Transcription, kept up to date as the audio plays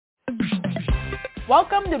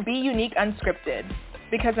Welcome to Be Unique UnScripted,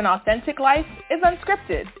 because an authentic life is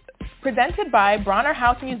unscripted. Presented by Bronner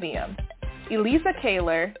House Museum, Elisa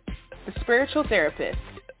Kaler, the spiritual therapist,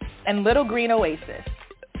 and Little Green Oasis.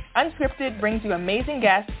 UnScripted brings you amazing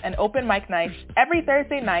guests and open mic nights every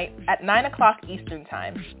Thursday night at 9 o'clock Eastern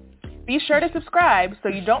Time. Be sure to subscribe so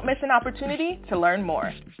you don't miss an opportunity to learn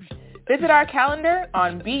more. Visit our calendar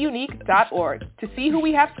on beunique.org to see who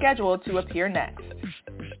we have scheduled to appear next.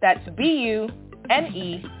 That's BUNEKE.org.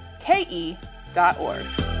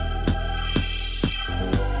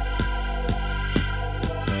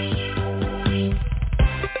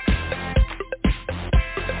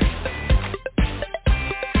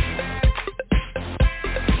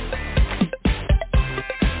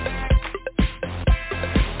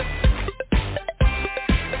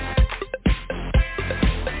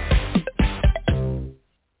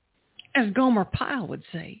 As Gomer Pyle would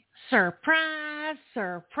say, surprise,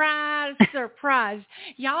 surprise, surprise.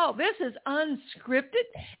 Y'all, this is Unscripted,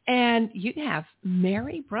 and you have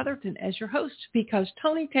Mary Brotherton as your host because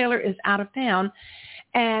Tony Taylor is out of town.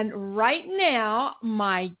 And right now,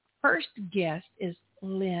 my first guest is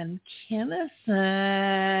Lynn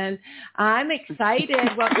Kennison. I'm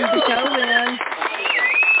excited. Welcome to the show, Lynn.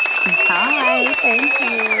 Hi, thank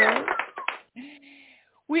you.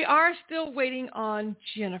 We are still waiting on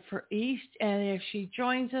Jennifer East, and if she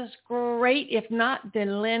joins us, great. If not,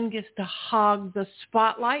 then Lynn gets to hog the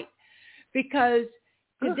spotlight because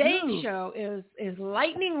today's show is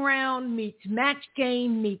lightning round meets match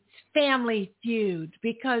game meets family feud,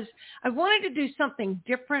 because I wanted to do something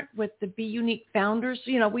different with the Be Unique founders.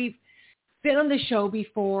 You know, we've been on the show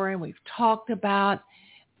before, and we've talked about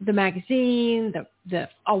the magazine, the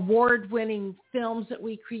award-winning films that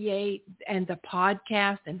we create, and the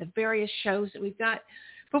podcast and the various shows that we've got.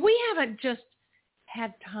 But we haven't just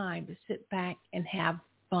had time to sit back and have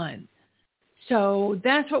fun. So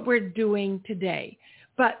that's what we're doing today.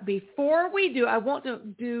 But before we do, I want to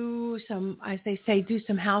do some, do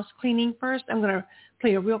some house cleaning first. I'm going to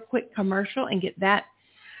play a real quick commercial and get that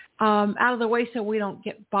out of the way so we don't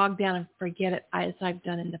get bogged down and forget it as I've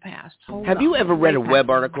done in the past. Have you ever read a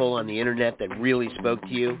web article on the internet that really spoke to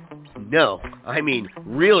you? No, I mean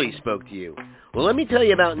really spoke to you. Well, let me tell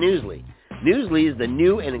you about Newsly. Newsly is the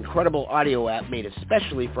new and incredible audio app made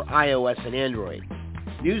especially for iOS and Android.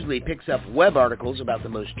 Newsly picks up web articles about the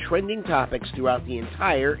most trending topics throughout the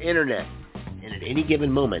entire internet. And at any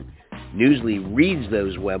given moment, Newsly reads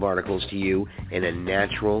those web articles to you in a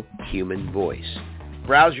natural human voice.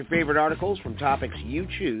 Browse your favorite articles from topics you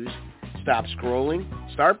choose, stop scrolling,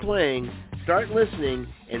 start playing, start listening,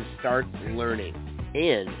 and start learning.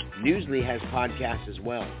 And Newsly has podcasts as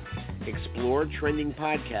well. Explore trending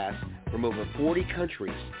podcasts from over 40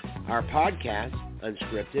 countries. Our podcasts,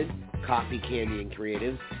 Unscripted, Coffee, Candy, and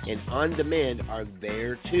Creatives, and On Demand are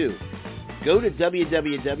there too. Go to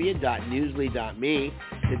www.newsly.me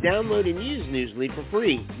to download and use Newsly for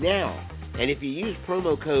free now. And if you use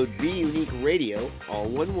promo code BeUniqueRadio, all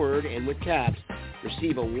one word and with caps,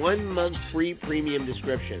 receive a 1-month free premium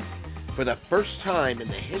subscription. For the first time in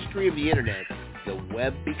the history of the internet, the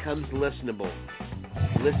web becomes listenable.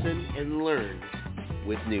 Listen and learn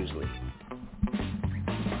with Newsly.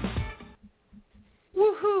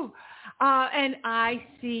 Woohoo! And I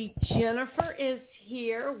see Jennifer is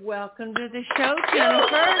here. Welcome to the show,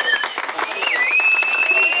 Jennifer.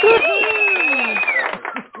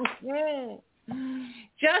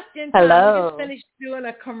 Just in time. Hello. We just finished doing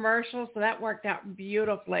a commercial, so that worked out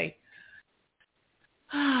beautifully.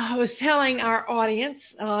 I was telling our audience,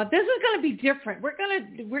 this is going to be different. We're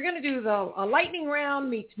going to do the lightning round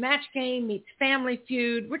meets match game meets family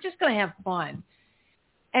feud. We're just going to have fun.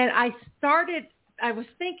 And I was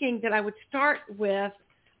thinking that I would start with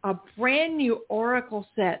a brand new Oracle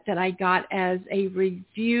set that I got as a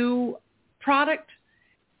review product.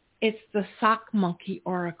 It's the Sock Monkey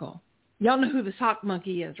Oracle. Y'all know who the Sock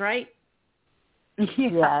Monkey is, right?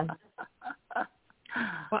 Yeah.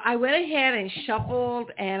 Well, I went ahead and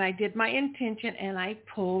shuffled, and I did my intention, and I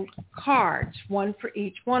pulled cards, one for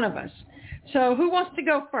each one of us. So who wants to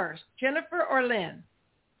go first, Jennifer or Lynn?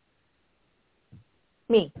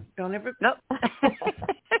 Me. Don't ever... Nope.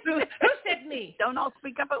 Who said me? Don't all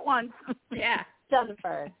speak up at once. Yeah.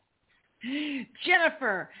 Jennifer.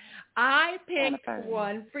 Jennifer, I picked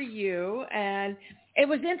one for you, and it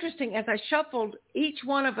was interesting. As I shuffled, each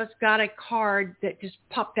one of us got a card that just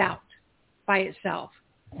popped out by itself.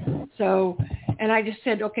 So, and I just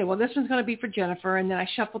said, okay, well, this one's going to be for Jennifer, and then I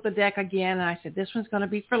shuffled the deck again, and I said, this one's going to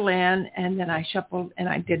be for Lynn, and then I shuffled, and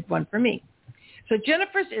I did one for me. So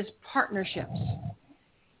Jennifer's is partnerships.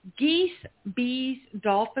 Geese, bees,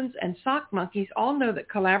 dolphins, and sock monkeys all know that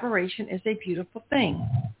collaboration is a beautiful thing.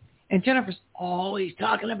 And Jennifer's always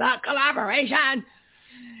talking about collaboration.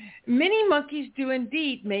 Many monkeys do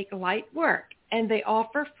indeed make light work, and they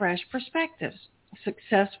offer fresh perspectives.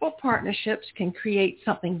 Successful partnerships can create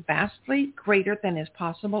something vastly greater than is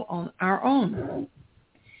possible on our own.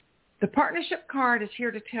 The partnership card is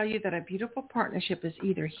here to tell you that a beautiful partnership is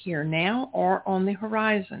either here now or on the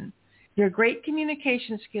horizon. Your great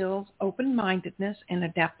communication skills, open-mindedness, and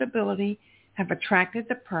adaptability have attracted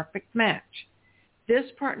the perfect match.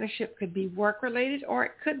 This partnership could be work-related or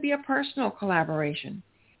it could be a personal collaboration.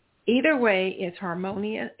 Either way, it's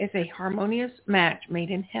a harmonious match made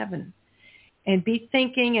in heaven. And be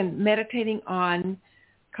thinking and meditating on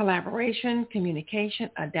collaboration, communication,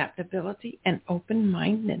 adaptability, and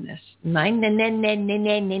open-mindedness.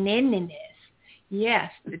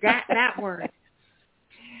 Yes, that word.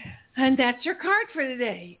 And that's your card for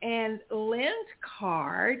today. And Lynn's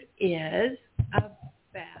card is about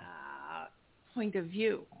point of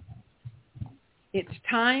view. It's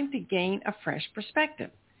time to gain a fresh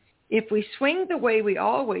perspective. If we swing the way we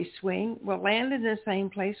always swing, we'll land in the same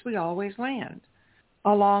place we always land.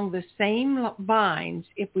 Along the same lines,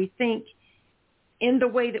 if we think in the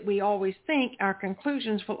way that we always think, our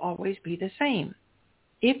conclusions will always be the same.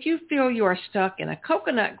 If you feel you are stuck in a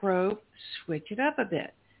coconut grove, switch it up a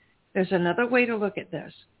bit. There's another way to look at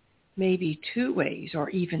this, maybe 2 ways or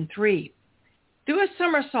even 3. Do a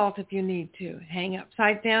somersault if you need to. Hang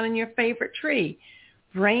upside down in your favorite tree.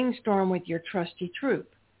 Brainstorm with your trusty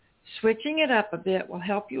troop. Switching it up a bit will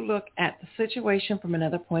help you look at the situation from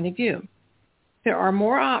another point of view. There are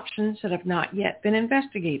more options that have not yet been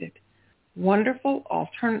investigated. Wonderful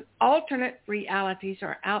alternate realities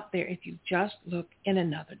are out there if you just look in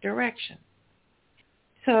another direction.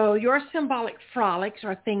 So your symbolic frolics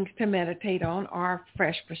are things to meditate on, are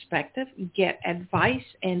fresh perspective, get advice,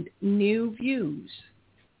 and new views.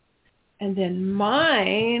 And then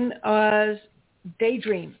mine was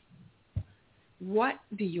daydream. What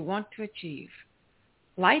do you want to achieve?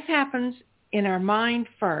 Life happens in our mind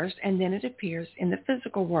first, and then it appears in the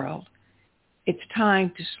physical world. It's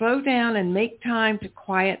time to slow down and make time to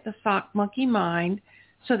quiet the sock monkey mind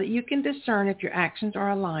so that you can discern if your actions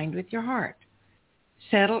are aligned with your heart.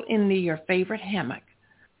 Settle into your favorite hammock.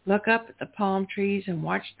 Look up at the palm trees and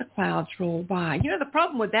watch the clouds roll by. You know, the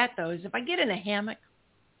problem with that, though, is if I get in a hammock,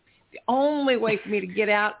 the only way for me to get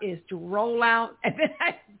out is to roll out, and then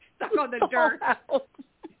I'm stuck on the dirt.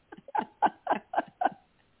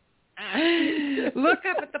 Look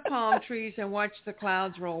up at the palm trees and watch the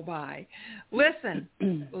clouds roll by. Listen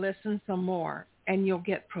some more, and you'll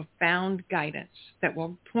get profound guidance that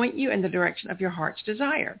will point you in the direction of your heart's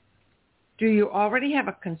desire. Do you already have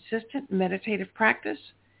a consistent meditative practice?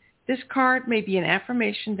 This card may be an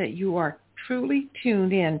affirmation that you are truly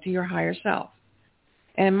tuned in to your higher self.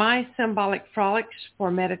 And my symbolic frolics for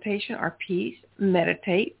meditation are peace,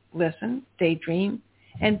 meditate, listen, daydream,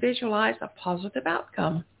 and visualize a positive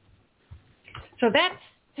outcome. So that's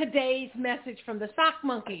today's message from the sock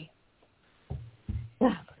monkey.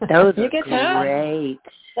 Those are great.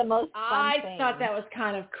 The most fun I thing. thought that was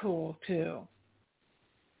kind of cool, too.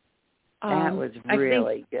 That was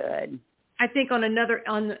really good. I think on another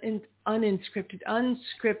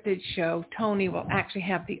unscripted show, Tony will actually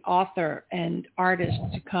have the author and artist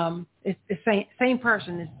to come. It's the same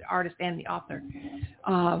person as the artist and the author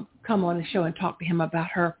come on the show and talk to him about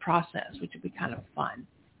her process, which would be kind of fun.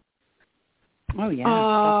 Oh,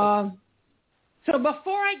 yeah. So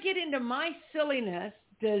before I get into my silliness,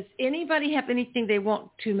 does anybody have anything they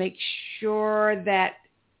want to make sure that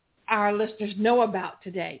our listeners know about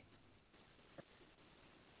today?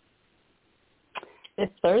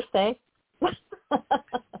 It's Thursday.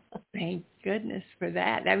 Thank goodness for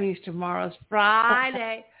that. That means tomorrow's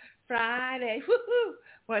Friday. Friday. Woo-hoo.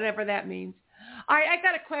 Whatever that means. All right, I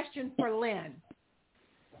got a question for Lynn.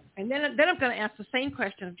 And then I'm going to ask the same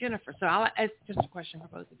question of Jennifer. So it's just a question for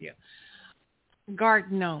both of you.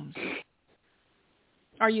 Garden gnomes.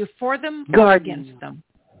 Are you for them or against them?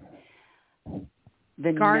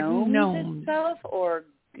 The garden gnomes itself, or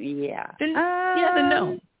yeah? The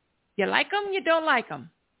gnome. You like them? You don't like them?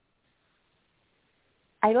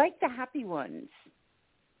 I like the happy ones.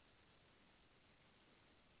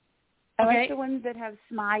 I Okay. like the ones that have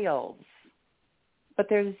smiles, but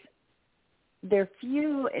they're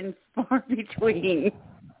few and far between.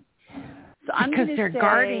 So I'm because they're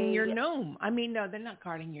guarding your say, gnome. I mean, no, they're not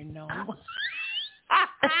guarding your gnome.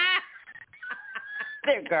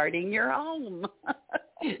 They're guarding your home.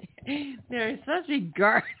 They're supposed to be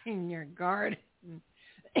guarding your garden.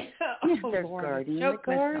 They're guarding the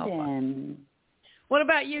garden. What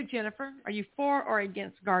about you, Jennifer? Are you for or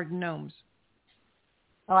against garden gnomes?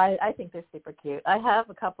 Oh, I think they're super cute. I have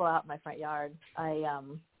a couple out in my front yard.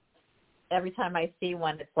 Every time I see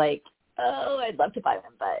one, it's like, oh, I'd love to buy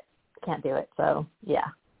one, but can't do it. So yeah.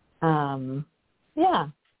 Yeah.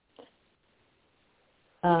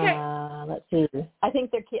 Okay. Let's see. I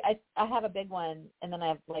think they're cute. I have a big one, and then I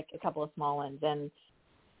have like a couple of small ones.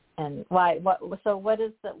 And why? So what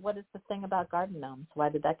is the thing about garden gnomes? Why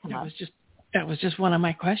did that come up? That was just one of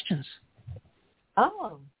my questions.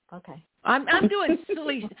 Oh, okay. I'm doing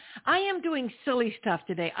silly. I am doing silly stuff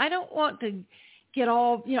today. I don't want to get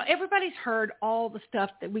all. Everybody's heard all the stuff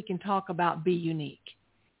that we can talk about. Be Unique.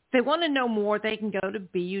 If they want to know more, they can go to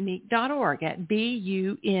beunique.org at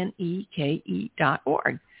BUNEKE.org.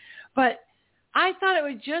 But I thought it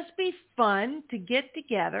would just be fun to get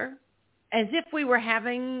together as if we were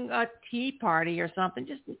having a tea party or something.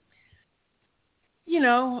 Just,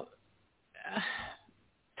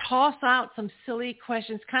 toss out some silly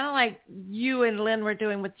questions, kind of like you and Lynn were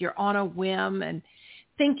doing with your On a Whim, and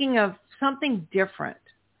thinking of something different.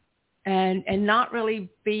 And not really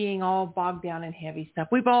being all bogged down in heavy stuff.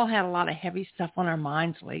 We've all had a lot of heavy stuff on our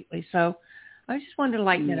minds lately, so I just wanted to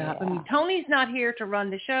lighten it up. I mean, Tony's not here to run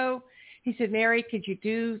the show. He said, Mary, could you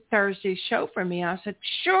do Thursday's show for me? I said,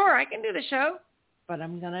 sure, I can do the show, but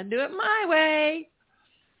I'm going to do it my way.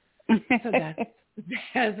 So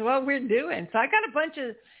that's what we're doing. So I got a bunch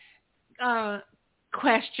of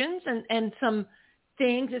questions and some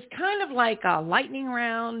things. It's kind of like a lightning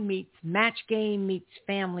round meets match game meets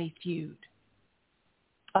family feud.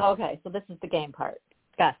 Oh, okay, so this is the game part.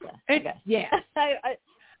 Gotcha. Okay. Yeah.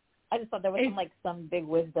 I just thought there was some big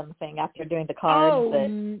wisdom thing after doing the cards.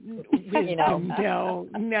 Wisdom, no.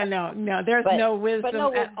 There's no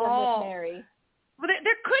wisdom at all. With Mary. Well,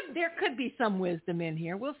 there could be some wisdom in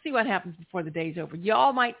here. We'll see what happens before the day's over.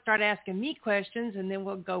 Y'all might start asking me questions, and then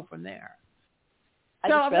we'll go from there.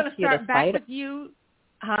 So I'm going to start back with you.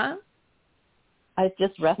 Huh? I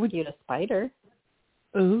just rescued a spider.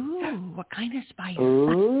 Ooh, what kind of spider?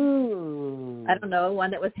 Ooh. I don't know,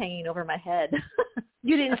 one that was hanging over my head.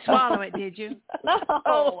 You didn't swallow it, did you? No.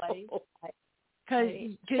 Because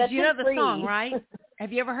you know the song, right?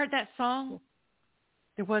 Have you ever heard that song?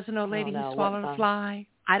 There was an old lady who swallowed a fly.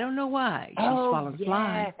 I don't know why she swallowed a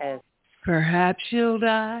fly. Perhaps she'll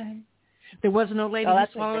die. There was an old lady who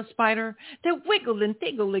swallowed a spider that wiggled and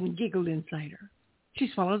tingled and giggled inside her. She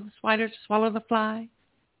swallowed the spider to swallow the fly.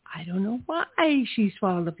 I don't know why she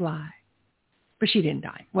swallowed the fly. But she didn't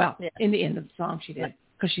die. Well, in the end of the song she did,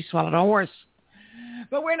 because she swallowed a horse.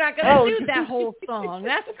 But we're not going to do that whole song.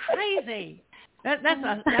 That's crazy. That's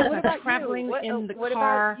a traveling in the car. What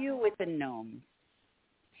about you with the gnomes?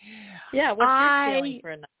 Yeah, what's your feeling for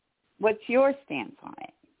a gnome? What's your stance on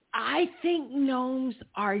it? I think gnomes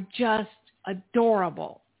are just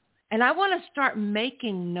adorable. And I want to start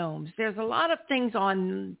making gnomes. There's a lot of things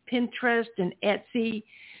on Pinterest and Etsy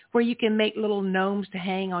where you can make little gnomes to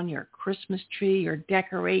hang on your Christmas tree or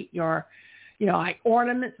decorate your, like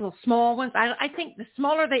ornaments, little small ones. I think the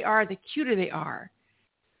smaller they are, the cuter they are.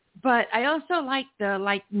 But I also like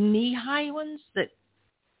the knee-high ones that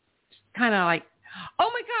kind of like,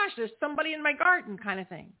 oh my gosh, there's somebody in my garden kind of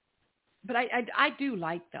thing. But I do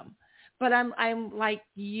like them. But I'm like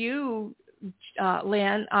you,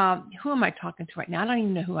 Lynn. Who am I talking to right now? I don't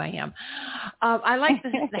even know who I am. I like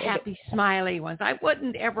the happy, smiley ones. I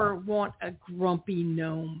wouldn't ever want a grumpy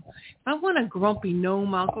gnome. If I want a grumpy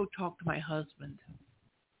gnome, I'll go talk to my husband.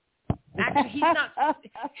 Actually,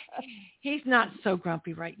 he's not so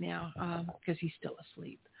grumpy right now because he's still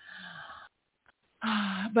asleep.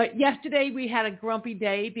 But yesterday we had a grumpy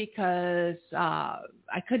day because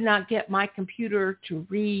I could not get my computer to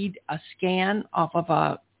read a scan off of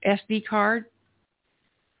a SD card.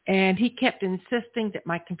 And he kept insisting that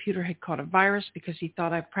my computer had caught a virus because he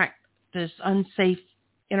thought I practiced unsafe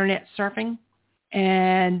internet surfing.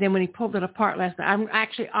 And then when he pulled it apart last night, I'm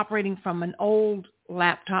actually operating from an old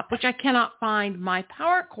laptop, which I cannot find my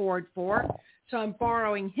power cord for. So I'm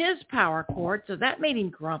borrowing his power cord. So that made him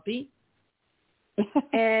grumpy.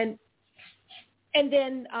 and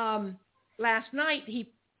then last night he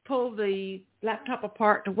pulled the laptop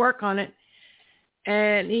apart to work on it,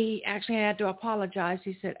 and he actually had to apologize.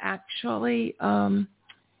 He said, actually,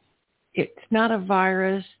 it's not a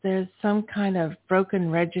virus. There's some kind of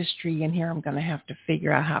broken registry in here I'm going to have to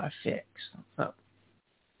figure out how to fix. So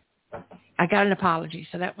I got an apology,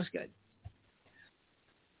 so that was good.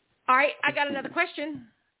 All right, I got another question.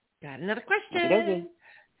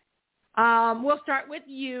 We'll start with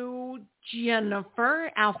you,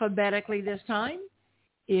 Jennifer, alphabetically this time.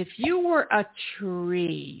 If you were a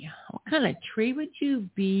tree, what kind of tree would you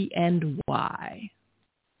be and why?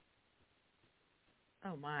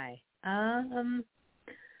 Oh my.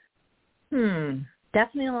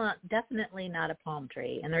 Definitely not a palm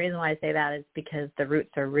tree. And the reason why I say that is because the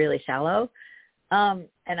roots are really shallow. And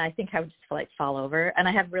I think I would just like fall over. And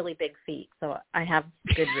I have really big feet, so I have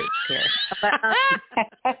good roots here. But,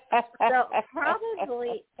 so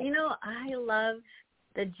probably, I love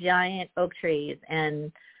the giant oak trees,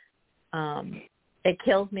 and it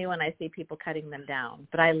kills me when I see people cutting them down.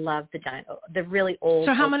 But I love the really old.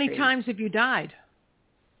 So how oak many trees. times have you died?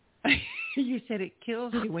 You said it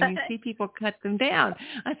kills you when you see people cut them down.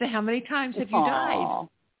 I said, how many times have you died?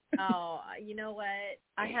 Oh, you know what?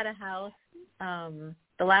 I had a house,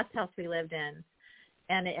 the last house we lived in,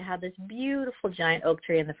 and it had this beautiful giant oak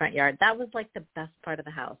tree in the front yard. That was like the best part of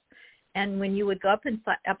the house. And when you would go up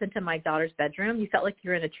into my daughter's bedroom, you felt like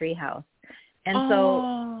you were in a tree house. And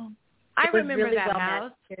so I remember really that well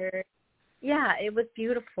house. Manicured. Yeah, it was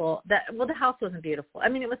beautiful. The house wasn't beautiful. I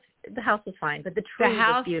mean, the house was fine, but the tree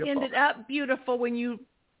was beautiful. The house ended up beautiful when you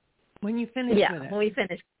finished with it. When we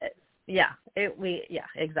finished it. Yeah,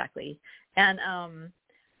 exactly. And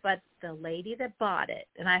but the lady that bought it,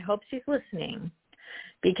 and I hope she's listening,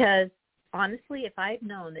 because honestly, if I'd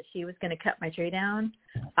known that she was going to cut my tree down,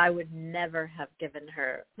 I would never have given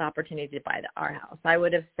her the opportunity to buy our house. I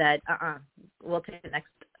would have said, we'll take the next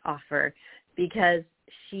offer, because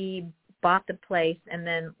she bought the place, and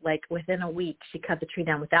then like within a week she cut the tree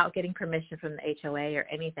down without getting permission from the HOA or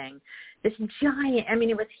anything. This giant, I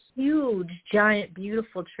mean, it was huge, giant,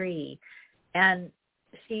 beautiful tree. And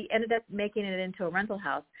she ended up making it into a rental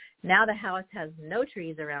house. Now the house has no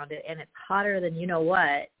trees around it, and it's hotter than you know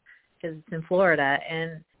what, because it's in Florida.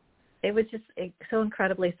 And it was just so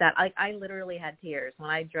incredibly sad. I literally had tears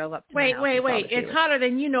when I drove up to the house. Wait. It's hotter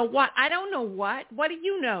than you know what? I don't know what. What do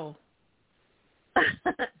you know?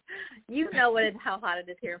 You know how hot it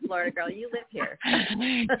is here in Florida, girl. You live here.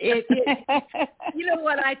 You know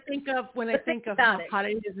what I think of when I think of how hot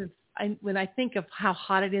it is. When I think of how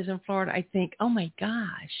hot it is in Florida, I think, oh my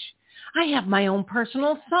gosh, I have my own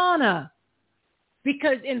personal sauna.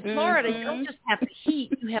 Because in Florida, you don't just have the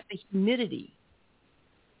heat; you have the humidity.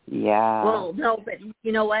 Yeah. Well, no, but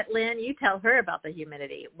you know what, Lynn? You tell her about the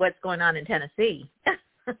humidity. What's going on in Tennessee?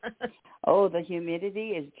 Oh, the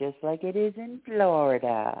humidity is just like it is in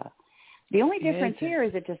Florida. The only difference here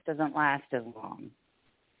is it just doesn't last as long.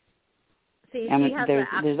 See, and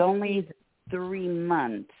there's only 3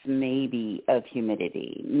 months maybe of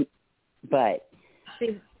humidity, but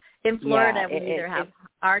see, in Florida we either have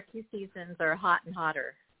our 2 seasons or hot and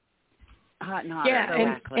hotter. Hot and hotter. Yeah,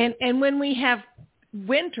 exactly. and when we have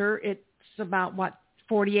winter, it's about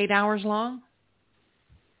 48 hours long.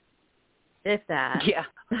 If that. Yeah.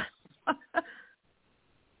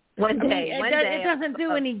 One day. It doesn't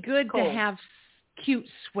do any good cold. to have cute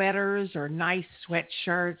sweaters or nice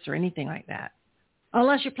sweatshirts or anything like that,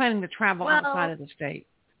 unless you're planning to travel outside of the state.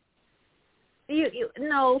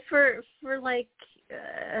 For like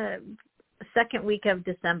second week of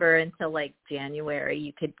December until like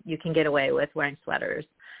January, you can get away with wearing sweaters,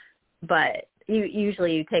 but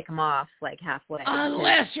you take them off like halfway.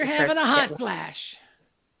 Unless you're having a hot flash.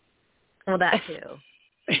 Well, that too.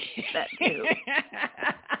 That too.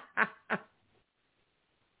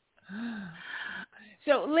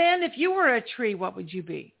 So, Lynn, if you were a tree, what would you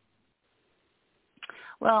be?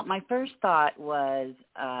 Well, my first thought was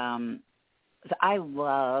I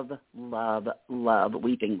love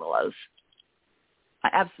weeping willows. I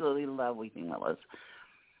absolutely love weeping willows.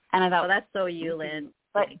 And I thought, well, that's so you, Lynn.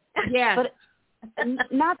 But yeah, but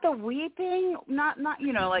not the weeping, not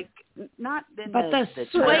like not in but the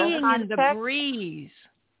swaying in the breeze.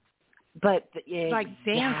 But like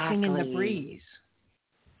dancing in the breeze.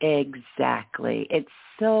 Exactly. It's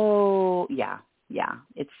so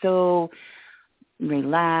it's so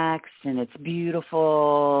relaxed, and it's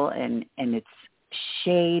beautiful, and it's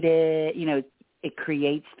shaded. It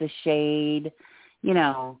creates the shade.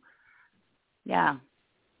 Yeah.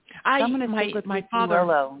 I'm going to stick with my weeping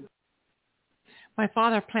willow. My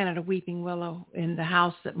father planted a weeping willow in the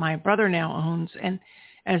house that my brother now owns, and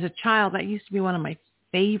as a child, that used to be one of my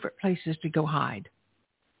favorite places to go hide.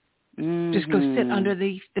 Mm-hmm. Just go sit under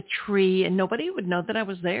the tree, and nobody would know that I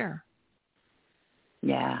was there.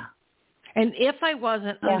 Yeah. And if I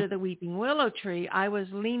wasn't under the weeping willow tree, I was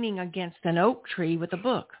leaning against an oak tree with a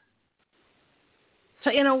book.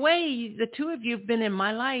 So in a way, the two of you have been in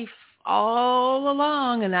my life all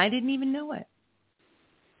along, and I didn't even know it.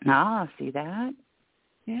 Ah, see that?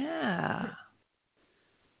 Yeah.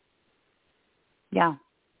 Yeah.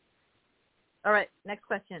 All right, next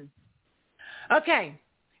question. Okay.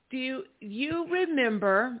 Do you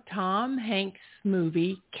remember Tom Hanks'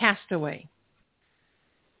 movie Castaway?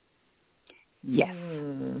 Yes.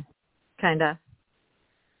 Kind of.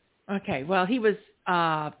 Okay, well, he was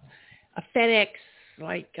a FedEx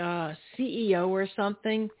CEO or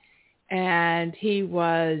something, and he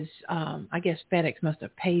was, I guess FedEx must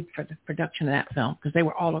have paid for the production of that film because they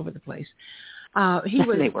were all over the place.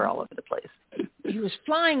 They were all over the place. He was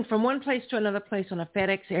flying from one place to another place on a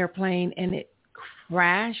FedEx airplane, and it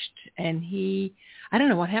crashed, and I don't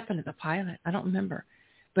know what happened to the pilot. I don't remember.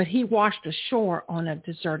 But he washed ashore on a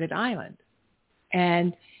deserted island.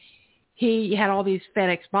 And he had all these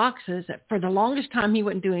FedEx boxes that for the longest time he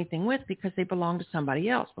wouldn't do anything with because they belonged to somebody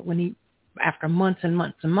else. But when after months and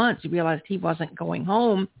months and months, he realized he wasn't going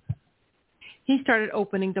home, he started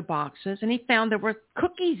opening the boxes, and he found there were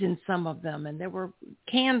cookies in some of them, and there were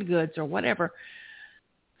canned goods or whatever.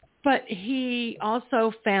 But he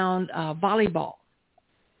also found volleyball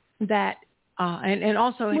that, and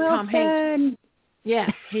also Wilson. Tom Hanks.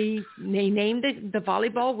 Yes, he named it the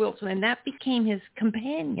volleyball Wilson, and that became his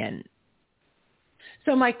companion.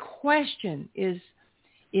 So my question is,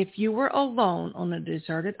 if you were alone on a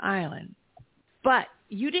deserted island, but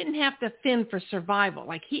you didn't have to fend for survival,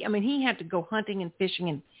 like he had to go hunting and fishing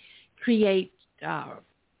and create,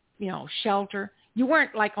 shelter. You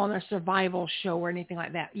weren't like on a survival show or anything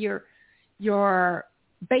like that. Your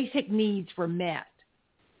basic needs were met.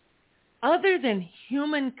 Other than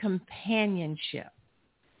human companionship,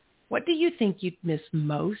 what do you think you'd miss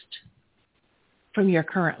most from your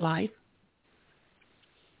current life?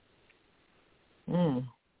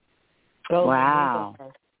 Wow.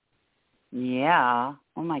 Yeah.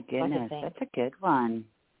 Oh, my goodness. That's a good one.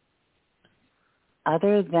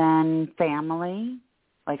 Other than family,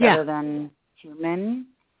 other than human.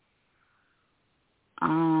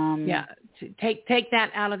 Take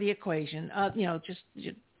that out of the equation.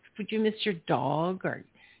 Would you miss your dog or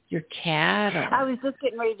your cat? Or... I was just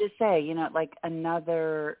getting ready to say,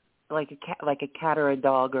 another, a cat or a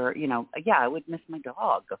dog, or I would miss my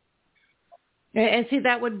dog. And see,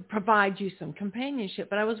 that would provide you some companionship.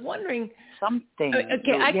 But I was wondering something.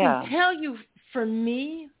 Okay, I can tell you, for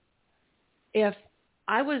me, if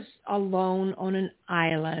I was alone on an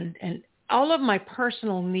island and all of my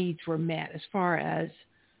personal needs were met, as far as,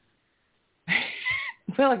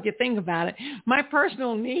 well, if you think about it, my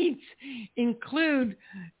personal needs include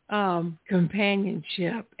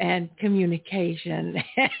companionship and communication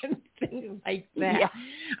and things like that. Yeah.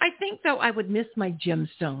 I think, though, I would miss my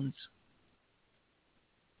gemstones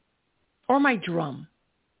or my drum.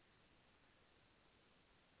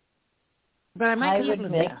 But I might be able to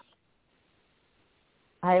make...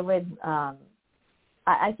 I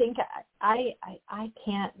think I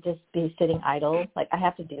can't just be sitting idle. I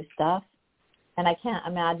have to do stuff. And I can't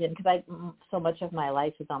imagine, because so much of my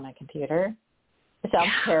life is on my computer. It sounds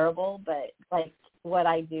terrible, but what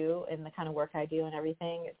I do and the kind of work I do and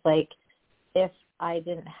everything, it's if I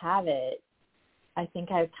didn't have it, I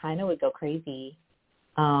think I kind of would go crazy,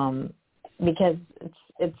 because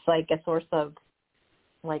it's a source of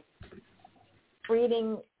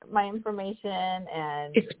reading my information,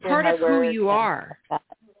 and it's part of who you are.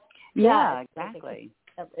 Yeah, exactly.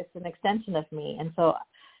 It's an extension of me, and so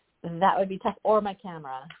that would be tough. Or my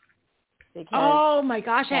camera. Oh my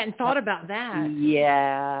gosh, I hadn't thought about that.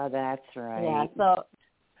 Yeah, that's right. Yeah. So,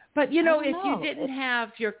 but if you didn't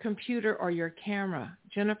have your computer or your camera,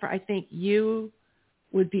 Jennifer, I think you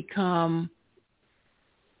would become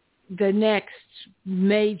the next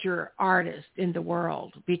major artist in the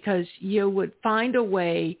world, because you would find a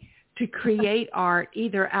way to create art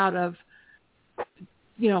either out of,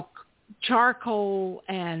 charcoal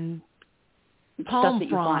and palm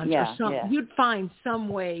fronds or something. Yeah. You'd find some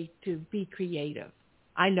way to be creative.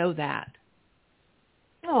 I know that.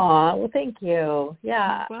 Oh, well, thank you.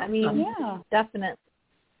 Yeah, definitely.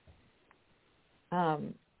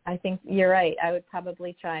 I think you're right. I would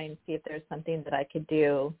probably try and see if there's something that I could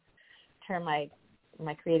do, turn my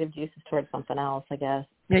creative juices towards something else, I guess.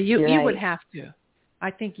 Yeah, you would have to.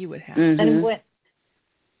 I think you would have to. And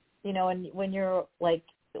when you're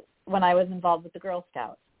when I was involved with the Girl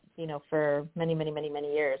Scouts, for many, many, many,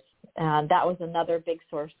 many years, and that was another big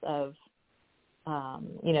source of,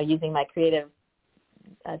 using my creative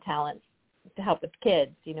talents to help with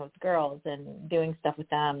kids, with girls and doing stuff with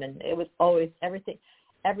them. And it was always everything.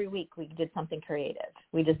 Every week we did something creative.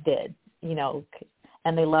 We just did,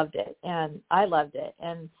 and they loved it, and I loved it,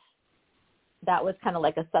 and that was kind of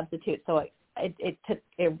like a substitute. So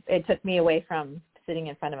it took me away from sitting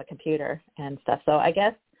in front of a computer and stuff. So I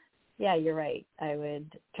guess, yeah, you're right. I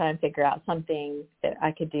would try and figure out something that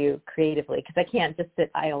I could do creatively, because I can't just sit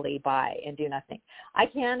idly by and do nothing. I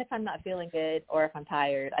can if I'm not feeling good or if I'm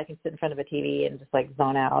tired. I can sit in front of a TV and just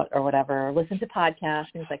zone out or whatever, or listen to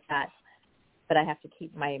podcasts, things like that. but I have to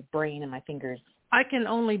keep my brain and my fingers. I can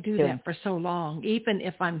only do that for so long. Even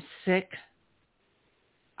if I'm sick,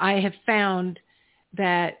 I have found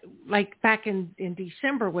that, like back in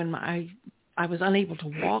December when I was unable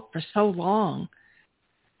to walk for so long,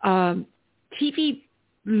 TV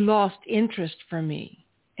lost interest for me.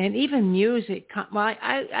 And even music, well,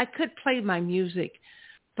 I could play my music,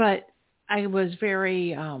 but I was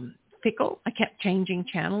very fickle. I kept changing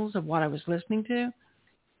channels of what I was listening to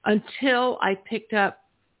until I picked up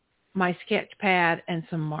my sketch pad and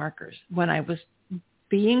some markers. When I was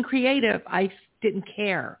being creative, I didn't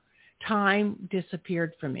care. Time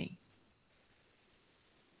disappeared for me.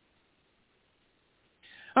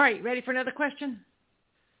 All right, ready for another question?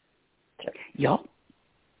 Yep.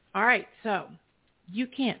 All right, so you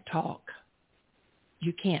can't talk.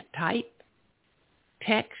 You can't type,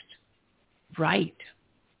 text, write.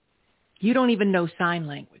 You don't even know sign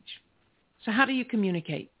language. So how do you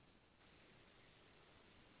communicate?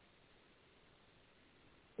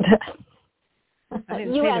 I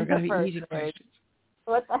didn't say they were going to be easy questions.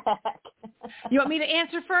 What the heck? You want me to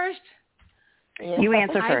answer first? Yeah. You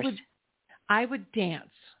answer first. I would dance.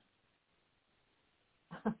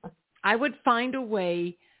 I would find a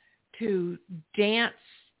way to dance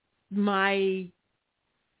my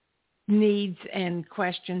needs and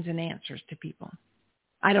questions and answers to people.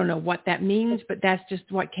 I don't know what that means, but that's just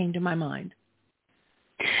what came to my mind.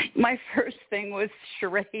 My first thing was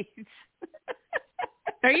charades.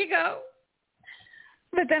 There you go.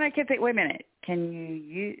 But then I kept thinking, wait a minute, can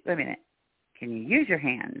you use your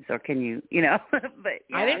hands, or can you, but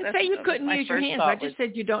yeah, I didn't say you couldn't use your hands. I just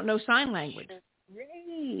said you don't know sign language.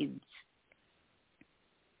 Charades.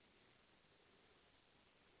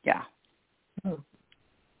 Yeah.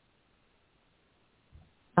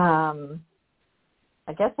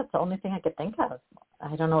 I guess that's the only thing I could think of.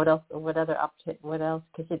 I don't know what else. What else?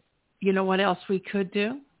 Because you know what else we could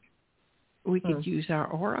do? We could use our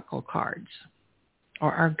oracle cards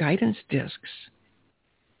or our guidance discs.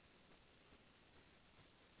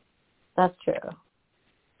 That's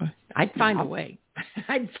true. I'd find a way.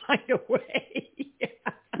 I'd find a way.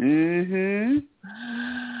 Mhm.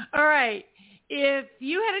 All right. If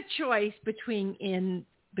you had a choice between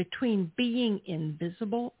being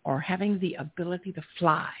invisible or having the ability to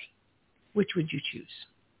fly, which would you choose?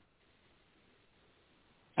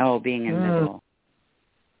 Oh, being invisible.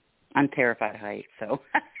 I'm terrified of heights, so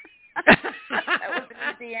that was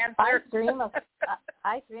an easy answer.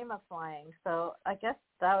 I dream of flying, so I guess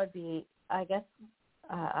that would be. I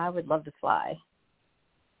would love to fly.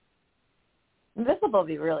 Invisible would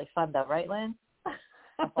be really fun, though, right, Lynn?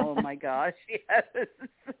 Oh my gosh, yes.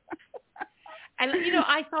 And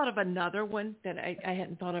I thought of another one that I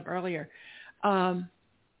hadn't thought of earlier.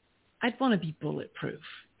 I'd want to be bulletproof,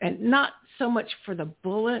 and not so much for the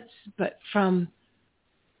bullets, but from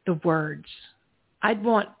the words. I'd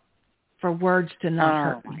want for words to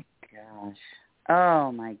not hurt me.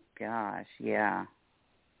 Oh my gosh, yeah.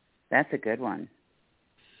 That's a good one.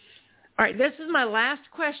 All right, this is my last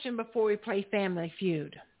question before we play Family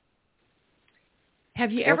Feud.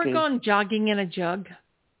 Have you ever gone jogging in a jug?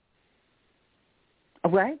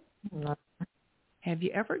 What? No. Have you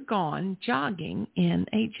ever gone jogging in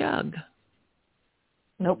a jug?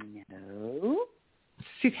 Nope. No.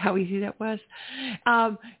 See how easy that was?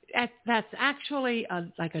 That's actually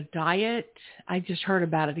like a diet. I just heard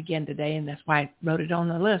about it again today, and that's why I wrote it on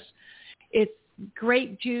the list. It's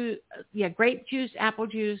grape juice, apple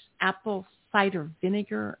juice, apple cider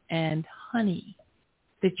vinegar, and honey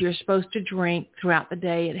that you're supposed to drink throughout the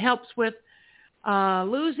day. It helps with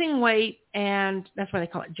losing weight, and that's why they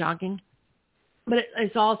call it jogging. But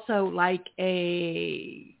it's also like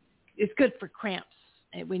it's good for cramps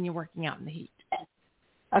when you're working out in the heat.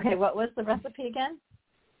 Okay, what was the recipe again?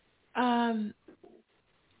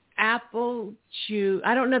 Apple juice.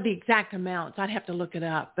 I don't know the exact amounts. I'd have to look it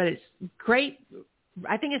up. But it's grape.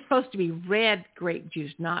 I think it's supposed to be red grape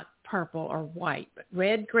juice, not purple or white. But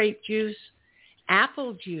red grape juice,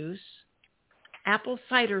 apple juice, apple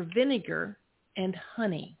cider vinegar, and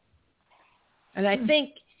honey. And I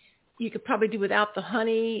think you could probably do without the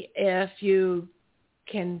honey if you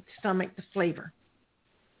can stomach the flavor.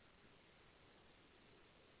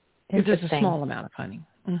 Because there's a small amount of honey.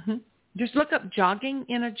 Mm-hmm. Just look up jogging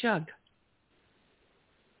in a jug.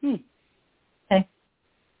 Okay.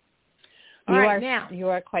 You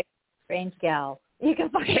are quite a strange gal. You can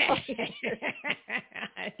find out.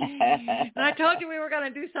 And I told you we were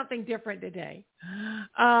going to do something different today.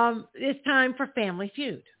 It's time for Family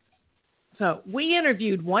Feud. So we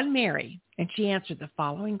interviewed one Mary, and she answered the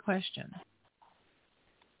following question.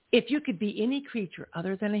 If you could be any creature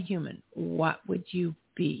other than a human, what would you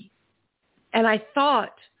be? And I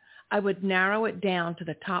thought I would narrow it down to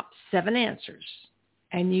the top 7 answers,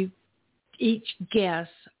 and you each guess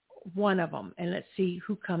one of them, and let's see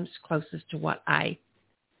who comes closest to what I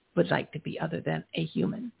would like to be other than a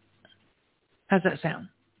human. How's that sound?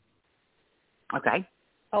 Okay.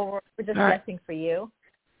 Oh, we're just All right. guessing for you?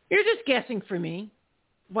 You're just guessing for me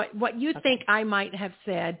what you think I might have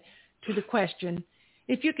said to the question,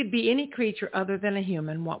 if you could be any creature other than a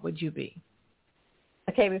human, what would you be?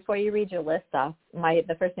 Okay, before you read your list off,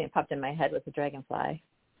 the first thing that popped in my head was a dragonfly.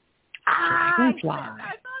 Dragonfly. I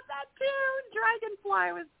thought that too. Dragonfly.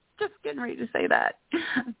 I was just getting ready to say that.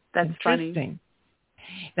 That's Interesting. funny.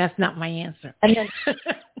 That's not my answer.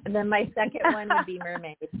 And then my second one would be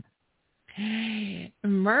mermaid.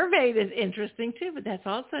 Mermaid is interesting too, but that's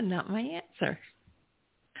also not my answer.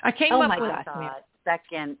 I came Oh up my with gosh.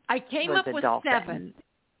 Second I came was up the with dolphin. 7.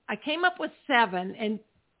 I came up with 7, and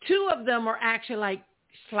 2 of them are actually like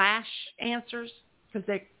slash answers because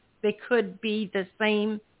they could be the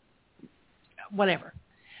same, whatever.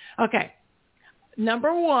 Okay.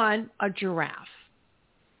 Number 1, a giraffe.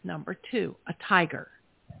 Number 2, a tiger.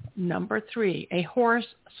 Number 3, a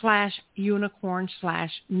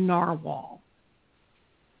horse/unicorn/narwhal.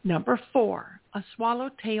 Number 4, a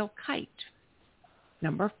swallowtail kite.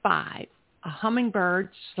 Number 5, a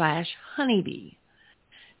hummingbird/honeybee.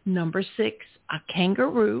 Number 6, a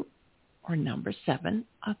kangaroo. Or number 7,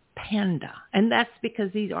 a panda. And that's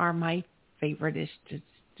because these are my favorite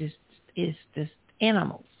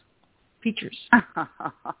animals, features.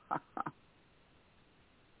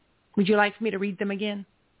 Would you like for me to read them again?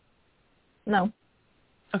 No.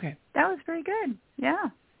 Okay. That was very good.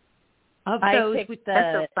 Yeah. Of I those, picked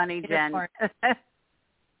That's so funny, Jen.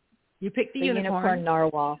 you picked the unicorn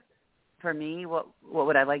narwhal. For me, what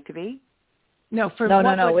would I like to be? No, for No,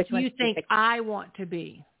 what no. would Which one you did you think pick? I want to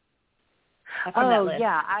be? From that list.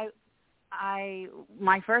 Yeah.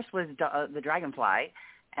 My first was the dragonfly,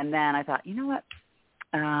 and then I thought, you know what?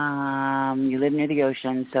 You live near the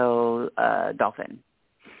ocean, so dolphin.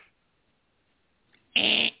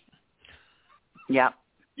 Yep.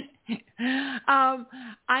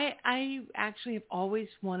 I actually have always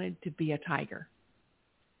wanted to be a tiger.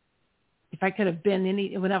 If I could have been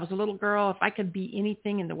when I was a little girl, if I could be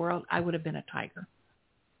anything in the world, I would have been a tiger.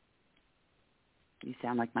 You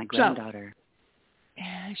sound like my granddaughter.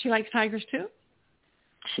 She likes tigers too?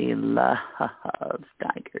 She loves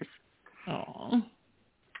tigers. Oh.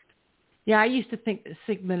 Yeah, I used to think that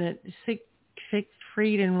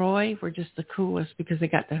Siegfried and Roy were just the coolest because they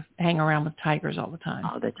got to hang around with tigers all the time.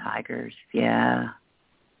 Oh, the tigers, yeah.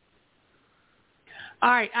 All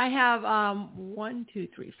right, I have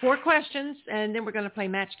 4 questions, and then we're going to play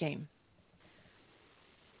match game.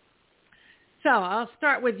 So I'll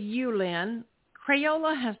start with you, Lynn.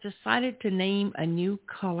 Crayola has decided to name a new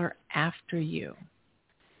color after you.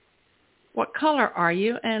 What color are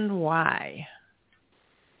you and why?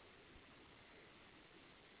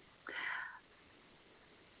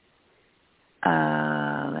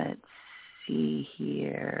 Let's see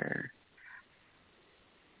here.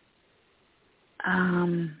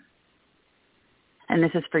 And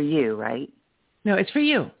this is for you, right? No, it's for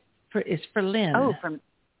you. It's for Lynn.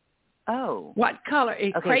 Oh. What color?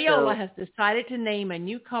 Okay, Crayola has decided to name a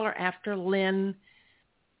new color after Lynn,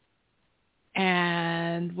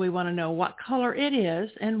 and we want to know what color it is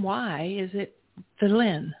and why is it the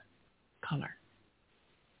Lynn color.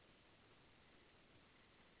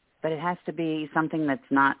 But it has to be something that's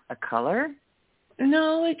not a color?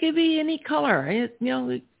 No, it could be any color.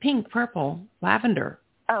 Pink, purple, lavender.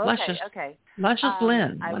 Oh, okay, luscious, okay. Luscious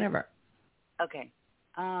Lynn, whatever. Okay.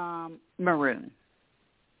 Maroon.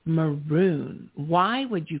 Maroon. Why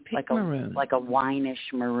would you pick maroon? Like a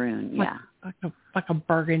wine-ish maroon, yeah. Like a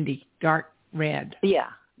burgundy, dark red. Yeah.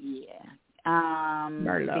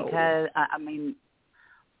 Merlot. Because,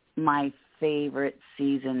 my favorite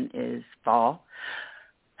season is fall.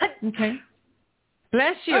 Okay.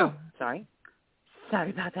 Bless you. Oh, sorry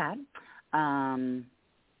about that. I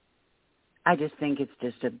just think it's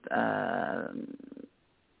just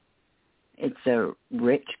it's a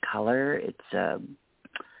rich color.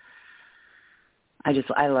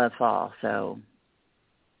 I love fall, so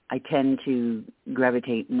I tend to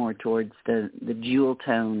gravitate more towards the jewel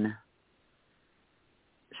tone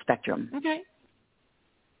spectrum. Okay.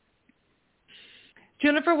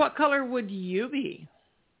 Jennifer, what color would you be?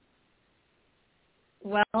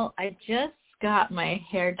 Well, I just got my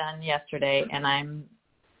hair done yesterday, and I'm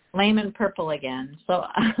lemon purple again. So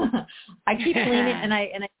I keep leaning, and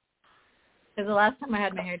I because the last time I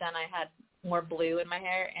had my hair done, I had more blue in my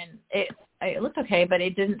hair, and it looked okay, but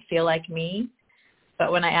it didn't feel like me.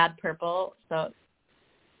 But when I add purple, so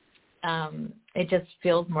It just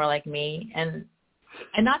feels more like me. And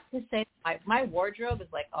not to say my wardrobe is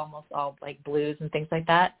like almost all like blues and things like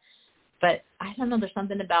that. But I don't know, there's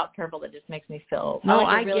something about purple that just makes me feel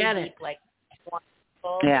I really get deep, it. like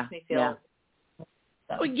wonderful. Yeah. Makes me feel. Yeah.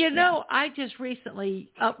 So, Well, you know, I just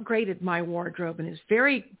recently upgraded my wardrobe, and it's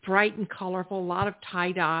very bright and colorful, a lot of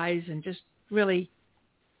tie-dyes and just really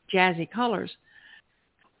jazzy colors.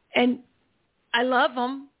 And I love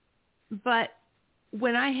them, but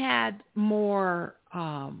when I had more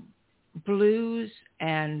blues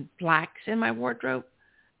and blacks in my wardrobe,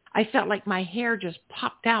 I felt like my hair just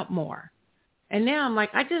popped out more. And now I'm like,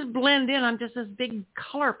 I just blend in. I'm just this big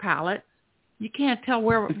color palette. You can't tell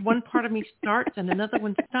where one part of me starts and another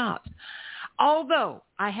one stops. Although,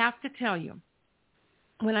 I have to tell you,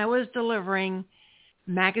 when I was delivering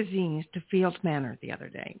magazines to Fields Manor the other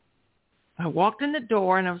day, I walked in the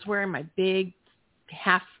door and I was wearing my big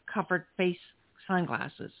half-covered face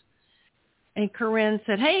sunglasses. And Corinne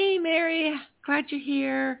said, "Hey, Mary, glad you're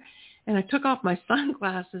here." And I took off my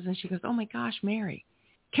sunglasses and she goes, "Oh, my gosh, Mary,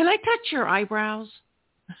 can I touch your eyebrows?"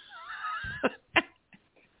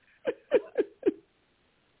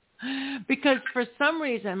 Because for some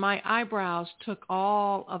reason, my eyebrows took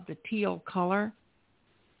all of the teal color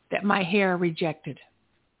that my hair rejected.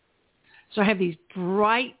 So I have these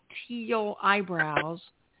bright teal eyebrows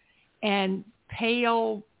and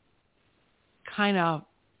pale kind of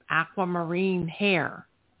aquamarine hair.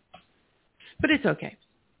 But it's okay.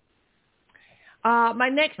 My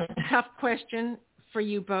next tough question for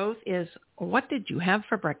you both is, what did you have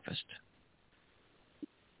for breakfast?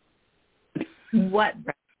 What?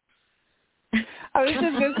 I was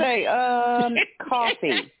just going to say,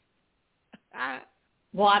 coffee.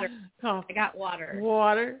 Water. Coffee. I got water.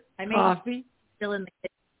 Water. I made coffee. Still in the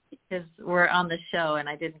kitchen because we're on the show and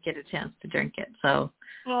I didn't get a chance to drink it. So.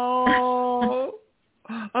 Oh.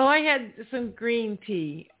 I had some green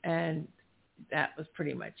tea and that was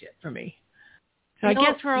pretty much it for me. So I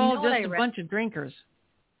guess we're all just a bunch of drinkers.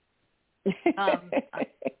 I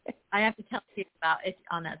have to tell you about it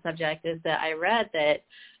on that subject is that I read that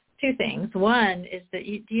two things. One is that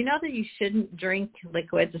do you know that you shouldn't drink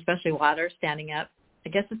liquids, especially water, standing up? I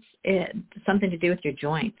guess it's something to do with your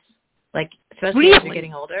joints, like especially as you're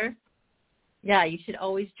getting older. Yeah, you should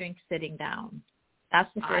always drink sitting down.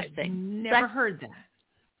 That's the first thing. I've never heard that.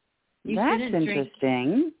 That's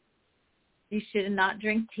interesting. You should not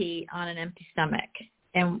drink tea on an empty stomach.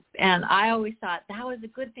 And I always thought that was a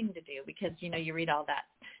good thing to do because, you know, you read all that.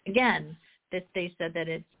 Again, they said that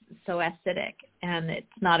it's so acidic and it's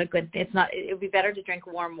not a good, it would be better to drink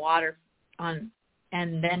warm water and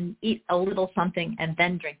then eat a little something and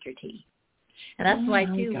then drink your tea. And that's why,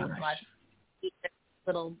 too, a lot of people eat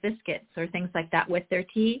little biscuits or things like that with their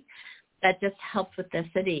tea. That just helps with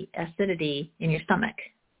the acidity in your stomach.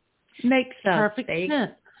 Makes perfect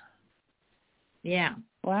sense. Yeah.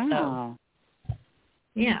 Wow.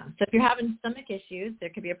 Yeah. So if you're having stomach issues, there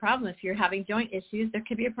could be a problem. If you're having joint issues, there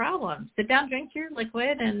could be a problem. Sit down, drink your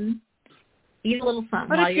liquid, and eat a little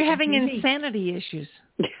something. What if you're having insanity issues?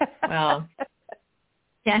 Well,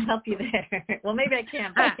 can't help you there. Well, maybe I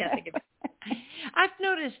can, but I can't think of it. I've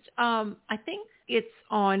noticed, I think it's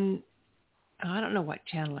on, I don't know what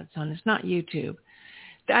channel it's on. It's not YouTube.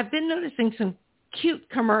 I've been noticing some cute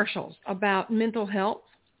commercials about mental health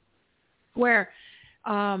where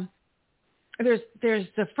there's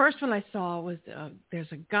the first one I saw was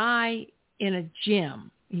there's a guy in a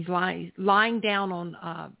gym. He's lying down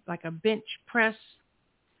on like a bench press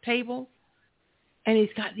table, and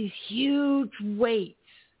he's got these huge weights,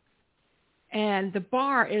 and the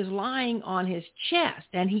bar is lying on his chest,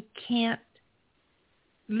 and he can't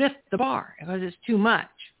lift the bar because it's too much.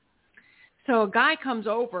 So a guy comes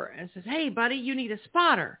over and says, "Hey, buddy, you need a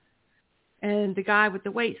spotter." And the guy with the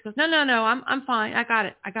weights goes, No, I'm fine. I got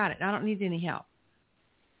it. I don't need any help.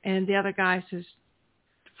 And the other guy says,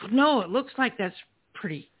 "No, it looks like that's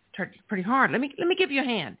pretty hard. Let me give you a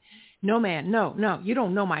hand." "No, man, no, you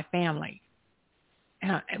don't know my family."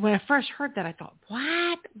 And when I first heard that, I thought,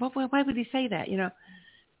 what? Why would he say that? You know.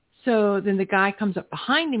 So then the guy comes up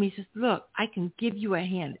behind him. He says, "Look, I can give you a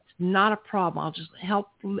hand. It's not a problem. I'll just help.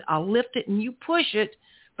 I'll lift it and you push it.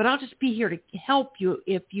 But I'll just be here to help you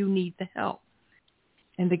if you need the help."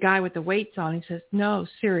 And the guy with the weights on, he says, "No,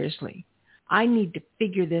 seriously, I need to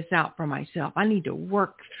figure this out for myself. I need to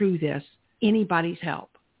work through this. Anybody's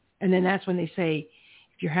help." And then that's when they say,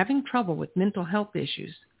 if you're having trouble with mental health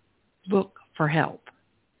issues, look for help.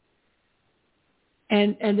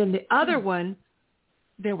 And then the other one,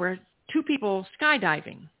 there were two people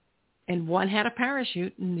skydiving, and one had a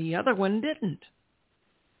parachute and the other one didn't.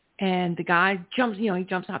 And the guy jumps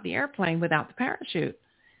out the airplane without the parachute.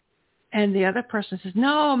 And the other person says,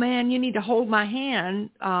 no, man, you need to hold my hand.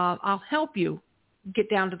 I'll help you get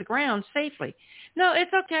down to the ground safely. No,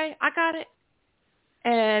 it's okay. I got it.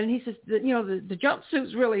 And he says, the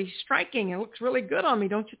jumpsuit's really striking. It looks really good on me,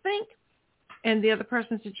 don't you think? And the other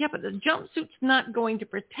person says, yeah, but the jumpsuit's not going to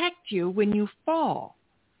protect you when you fall.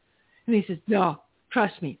 And he says, no,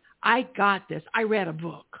 trust me. I got this. I read a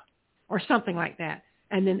book or something like that.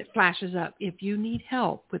 And then it flashes up. If you need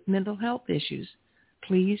help with mental health issues,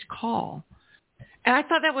 please call. And I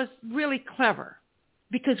thought that was really clever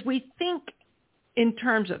because we think in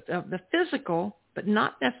terms of the physical, but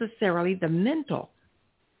not necessarily the mental.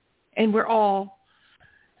 And we're all,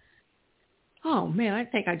 oh, man, I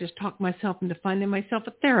think I just talked myself into finding myself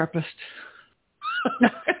a therapist.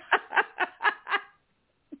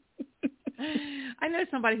 I know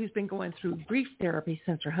somebody who's been going through grief therapy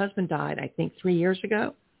since her husband died, I think 3 years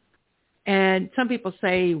ago. And some people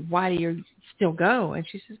say, why do you still go? And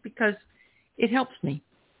she says, because it helps me.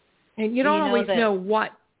 And you don't always know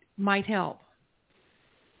what might help.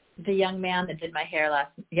 The young man that did my hair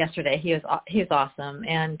yesterday, he was awesome.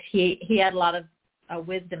 And he had a lot of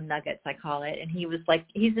wisdom nuggets, I call it. And he was like,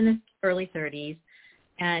 he's in his early 30s.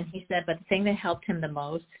 And he said, but the thing that helped him the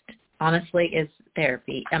most, honestly, is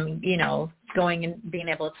therapy. I mean, going and being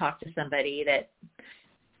able to talk to somebody that,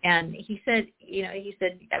 and he said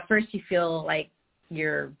at first you feel like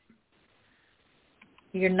you're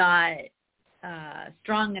not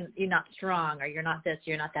strong, and you're not strong, or you're not this,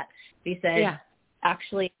 you're not that. But he said,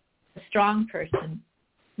 actually, a strong person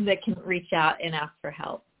that can reach out and ask for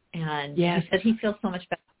help. And he said he feels so much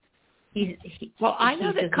better. I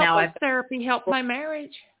know that couples therapy helped my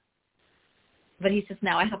marriage. But he says,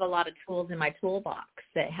 now I have a lot of tools in my toolbox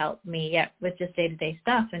that help me with just day-to-day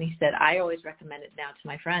stuff. And he said, I always recommend it now to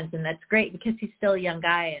my friends. And that's great because he's still a young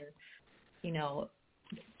guy. And,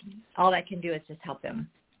 all that can do is just help him.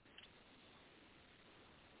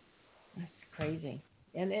 That's crazy.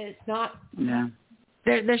 And it's not,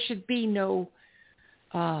 there should be no,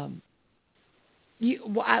 why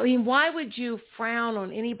would you frown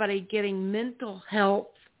on anybody getting mental health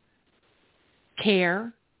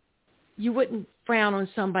care? You wouldn't frown on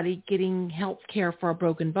somebody getting health care for a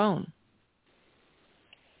broken bone.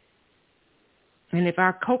 And if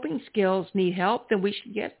our coping skills need help, then we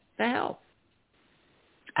should get the help.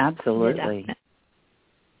 Absolutely.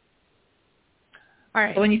 All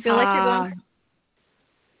right. So when you feel like you're going,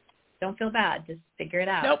 don't feel bad. Just figure it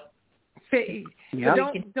out. Nope.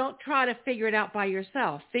 Don't try to figure it out by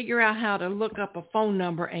yourself. Figure out how to look up a phone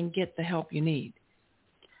number and get the help you need.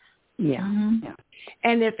 Yeah. Mm-hmm. Yeah.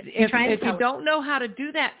 And if you don't know how to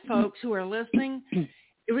do that, folks who are listening,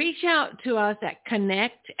 reach out to us at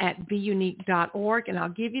connect@beunique.org, and I'll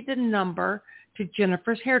give you the number to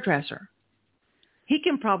Jennifer's hairdresser. He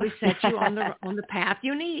can probably set you on the path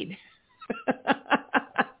you need.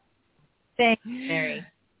 Thanks, Mary.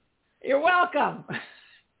 You're welcome. That's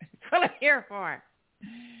what I'm here for.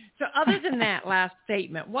 So other than that last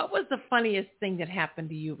statement, what was the funniest thing that happened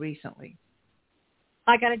to you recently?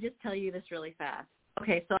 I got to just tell you this really fast.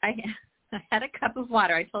 Okay, so I had a cup of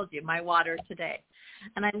water. I told you, my water today.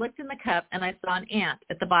 And I looked in the cup, and I saw an ant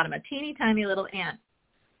at the bottom, a teeny tiny little ant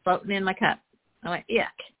floating in my cup. I went, yuck.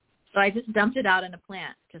 So I just dumped it out in a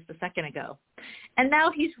plant just a second ago. And now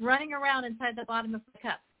he's running around inside the bottom of the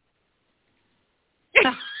cup.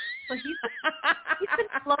 So he's been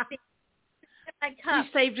floating in my cup.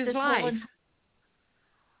 You saved his life.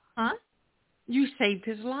 Huh? You saved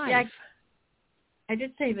his life. Yeah, I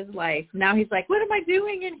did save his life. Now he's like, what am I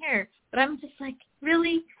doing in here? But I'm just like,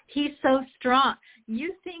 really? He's so strong.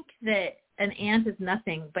 You think that an ant is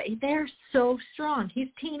nothing, but they're so strong. He's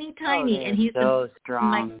teeny tiny, and he's so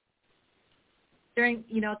strong. During,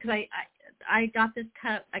 because I got this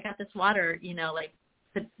cup, I got this water,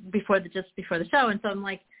 before the show, and so I'm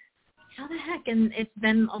like, how the heck? And it's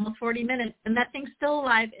been almost 40 minutes, and that thing's still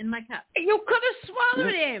alive in my cup. You could have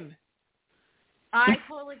swallowed him. I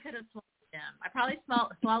totally could have swallowed him. I probably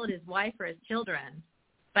swallowed his wife or his children,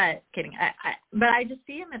 but kidding. But I just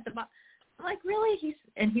see him at the bottom. I'm like, really? He's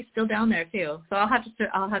still down there too. So I'll have to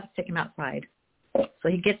stick him outside, so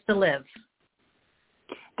he gets to live.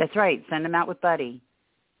 That's right. Send him out with Buddy.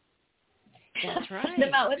 That's right. Send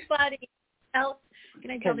him out with Buddy. Can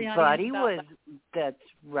I tell the audience Buddy about was. That's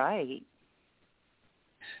right.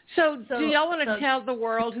 So do y'all want to tell the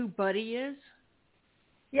world who Buddy is?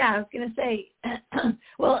 Yeah, I was going to say,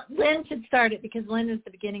 well, Lynn should start it because Lynn is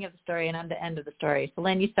the beginning of the story and I'm the end of the story. So,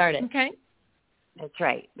 Lynn, you start it. Okay. That's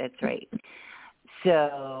right.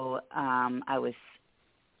 So I was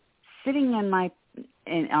sitting on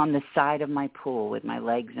the side of my pool with my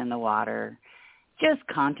legs in the water, just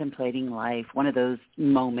contemplating life, one of those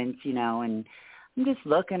moments, and I'm just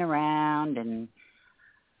looking around, and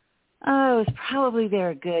I was probably there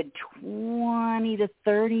a good 20 to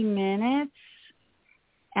 30 minutes,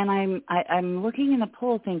 and I'm looking in the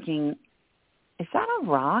pool thinking, is that a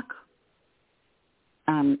rock?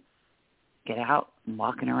 Get out, I'm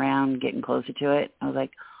walking around, getting closer to it. I was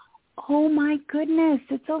like, oh my goodness,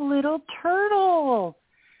 it's a little turtle.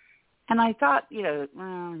 And I thought,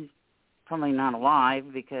 well, he's probably not alive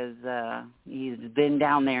because he's been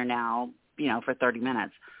down there now, for 30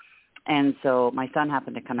 minutes. And so my son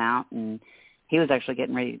happened to come out, and he was actually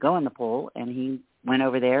getting ready to go in the pool, and he went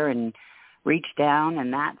over there and reached down,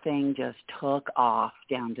 and that thing just took off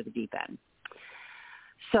down to the deep end.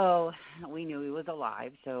 So we knew he was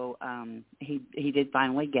alive. So he did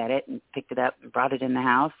finally get it and picked it up and brought it in the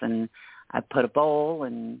house, and I put a bowl,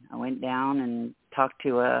 and I went down and talked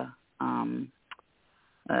to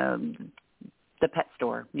the pet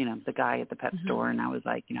store, the guy at the pet store, and I was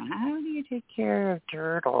like, how do you take care of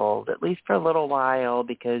turtles, at least for a little while,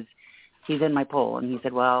 because he's in my pool? And he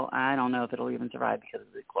said, well, I don't know if it'll even survive because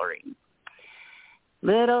of the chlorine.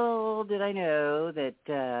 Little did I know that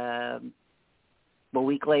a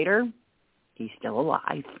week later, he's still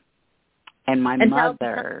alive. And my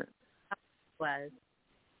mother was.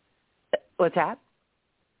 What's that?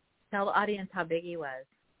 Tell the audience how big he was.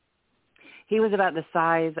 He was about the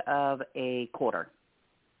size of a quarter.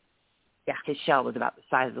 Yeah, his shell was about the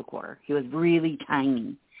size of a quarter. He was really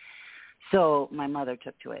tiny. So my mother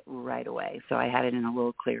took to it right away. So I had it in a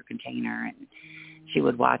little clear container, and she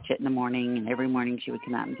would watch it in the morning, and every morning she would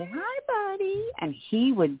come out and say, hi, buddy. And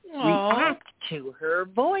he would react to her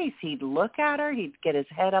voice. He'd look at her. He'd get his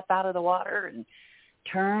head up out of the water and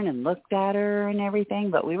turn and looked at her and everything.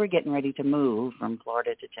 But we were getting ready to move from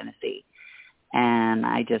Florida to Tennessee. And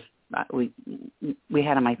we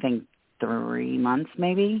had him, I think, 3 months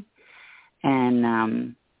maybe.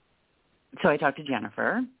 And so I talked to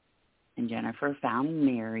Jennifer, and Jennifer found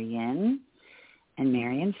Marion. And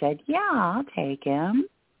Marion said, yeah, I'll take him.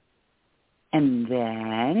 And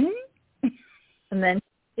then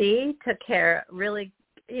she took care, really,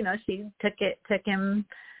 she took him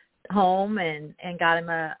home and got him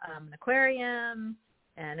an aquarium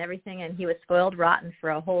and everything. And he was spoiled rotten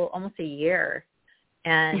for almost a year.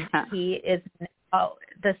 And he is now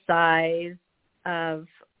the size of,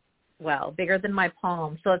 bigger than my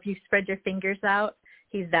palm. So if you spread your fingers out,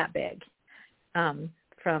 he's that big. From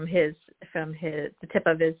the tip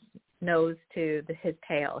of his nose to his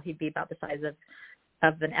tail, he'd be about the size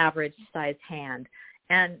of an average size hand.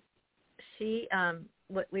 And she,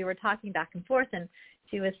 we were talking back and forth, and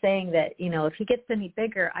she was saying that, if he gets any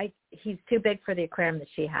bigger, he's too big for the aquarium that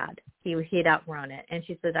she had. He'd outgrown it. And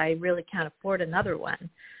she said, I really can't afford another one.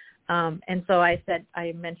 And so I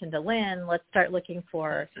mentioned to Lynn, let's start looking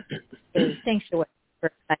for a sanctuary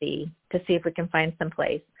for Buddy to see if we can find some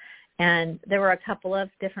place. And there were a couple of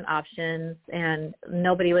different options, and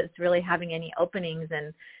nobody was really having any openings.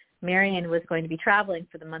 And Marion was going to be traveling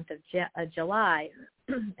for the month of July.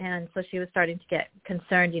 And so she was starting to get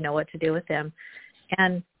concerned, what to do with him.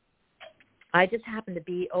 And I just happened to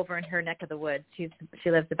be over in her neck of the woods. She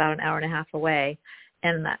lives about an hour and a half away,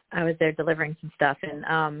 and I was there delivering some stuff.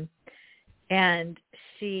 And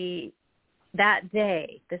she, that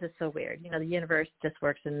day, this is so weird. The universe just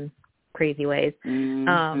works in crazy ways.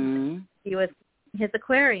 Mm-hmm. He was in his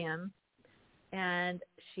aquarium, and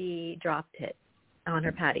she dropped it on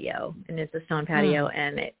her patio, and it's a stone patio,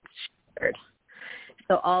 and it shattered.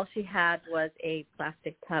 So all she had was a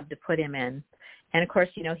plastic tub to put him in. And, of course,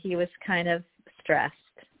 he was kind of stressed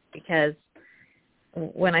because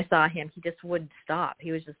when I saw him, he just wouldn't stop.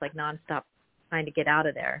 He was just like nonstop trying to get out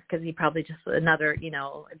of there because he probably just another,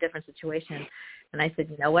 a different situation. And I said,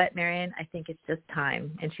 you know what, Marion, I think it's just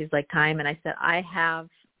time. And she's like, time? And I said, I have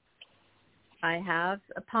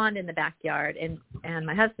a pond in the backyard. And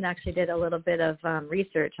my husband actually did a little bit of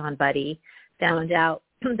research on Buddy, found out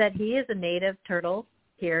that he is a native turtle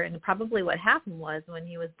here. And probably what happened was when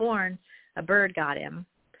he was born, a bird got him.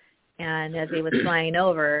 And as he was flying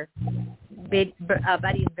over, Buddy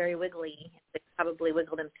is very wiggly. He probably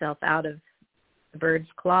wiggled himself out of the bird's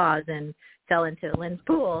claws and fell into Lynn's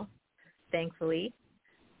pool, thankfully.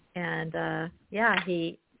 And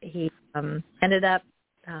he ended up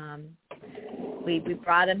we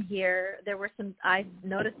brought him here. There were some, I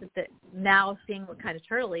noticed that now seeing what kind of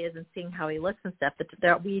turtle he is and seeing how he looks and stuff,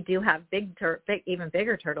 that we do have even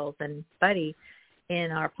bigger turtles than Buddy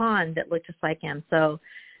in our pond that look just like him. So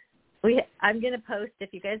I'm going to post,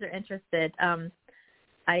 if you guys are interested,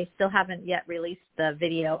 I still haven't yet released the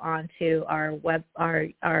video onto our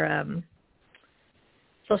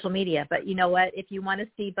social media. But you know what? If you want to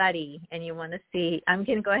see Buddy and you want to see, I'm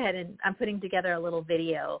going to go ahead and I'm putting together a little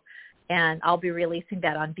video, and I'll be releasing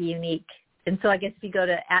that on Be Unique. And so I guess if you go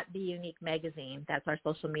to @BeUnique Magazine, that's our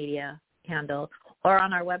social media handle, or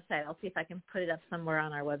on our website. I'll see if I can put it up somewhere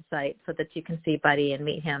on our website so that you can see Buddy and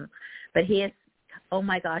meet him. But he is, oh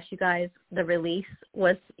my gosh, you guys, the release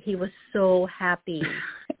was, he was so happy.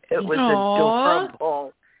 It was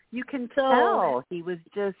adorable. You can tell. He was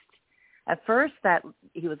just, at first that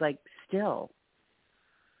he was like still.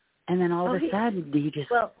 And then all of a sudden he just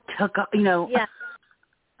took up, Yeah.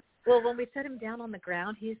 Well, when we set him down on the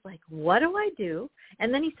ground, he's like, what do I do?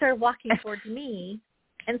 And then he started walking towards me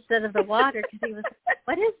instead of the water because he was like,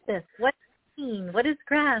 what is this? What's green? What is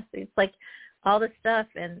grass? It's like all this stuff.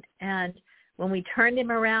 And when we turned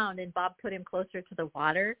him around and Bob put him closer to the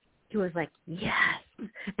water, he was like, yes.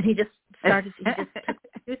 And he just took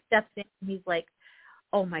 2 steps in, and he's like,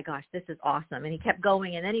 oh my gosh, this is awesome. And he kept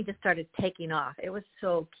going, and then he just started taking off. It was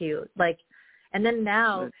so cute. And then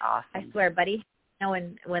now, awesome. I swear, Buddy,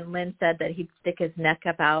 when Lynn said that he'd stick his neck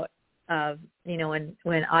up out of,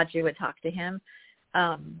 when Audrey would talk to him,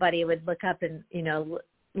 Buddy would look up and,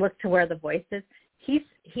 look to where the voice is. He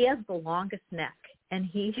has the longest neck, and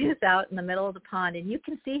he is out in the middle of the pond, and you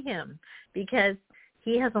can see him because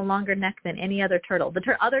he has a longer neck than any other turtle. The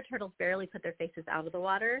other turtles barely put their faces out of the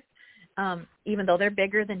water, even though they're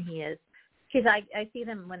bigger than he is. Because I see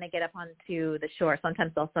them when they get up onto the shore.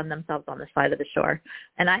 Sometimes they'll sun themselves on the side of the shore.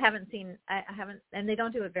 And I haven't, and they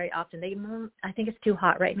don't do it very often. I think it's too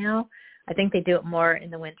hot right now. I think they do it more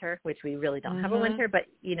in the winter, which we really don't have a winter, but,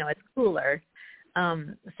 it's cooler.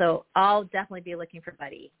 So I'll definitely be looking for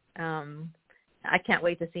Buddy. I can't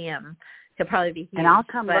wait to see him. He'll probably be huge. And I'll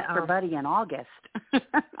come look for Buddy in August.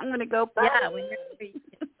 I'm going to go, Buddy. Yeah,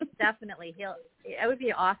 definitely. It would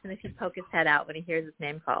be awesome if he'd poke his head out when he hears his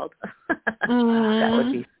name called. That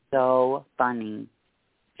would be so funny.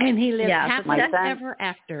 And he lives happily ever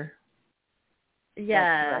after.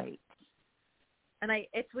 Yeah. That's right. And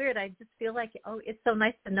it's weird. I just feel like, it's so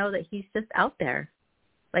nice to know that he's just out there.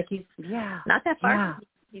 Like he's not that far. Yeah.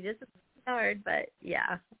 He just is hard, but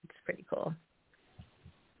yeah, it's pretty cool.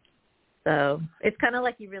 So it's kind of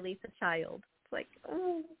like you release a child. It's like,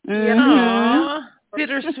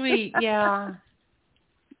 bittersweet, yeah.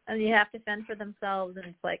 And you have to fend for themselves, and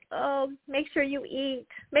it's like, make sure you eat,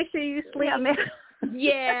 make sure you sleep.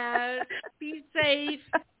 Yeah, be safe.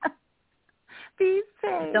 Be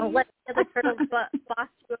safe. Don't let the other turtles boss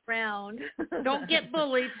you around. Don't get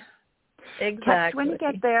bullied. Exactly. Text when you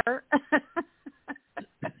get there.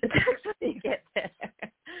 Text when you get there.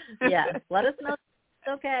 Yeah, let us know.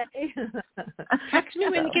 It's okay. Text me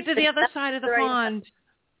when you get to the other side of the pond.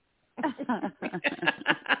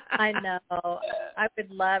 I know. I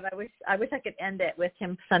wish I could end it with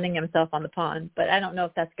him sunning himself on the pond, but I don't know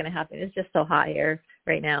if that's going to happen. It's just so hot here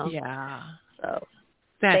right now. Yeah. So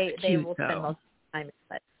they will spend most of the time in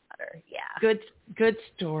the water. Yeah. Good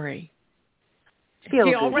story. Do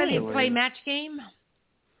you already play match game?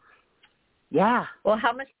 Yeah. Well,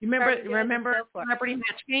 how much? Remember Celebrity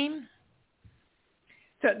Match Game?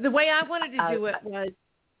 So the way I wanted to do it was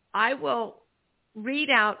I will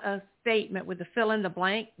read out a statement with the fill in the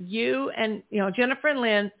blank. You and Jennifer and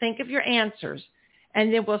Lynn think of your answers,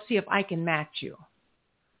 and then we'll see if I can match you.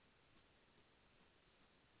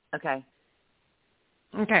 Okay.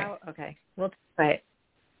 Okay. Okay. We'll try it.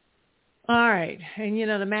 All right. And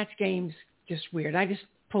the match game's just weird. I just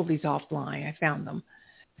pulled these offline. I found them.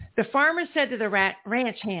 The farmer said to the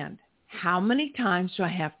ranch hand, "How many times do I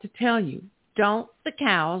have to tell you? Don't the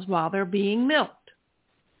cows while they're being milked."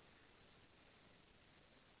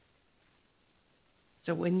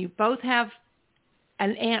 So when you both have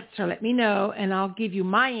an answer, let me know, and I'll give you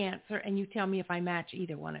my answer, and you tell me if I match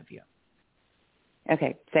either one of you.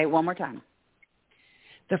 Okay. Say it one more time.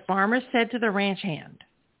 The farmer said to the ranch hand,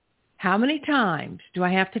 "How many times do I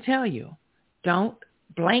have to tell you? Don't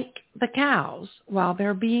blank the cows while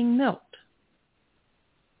they're being milked."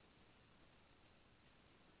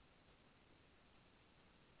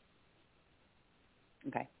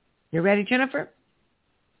 Okay. You ready, Jennifer?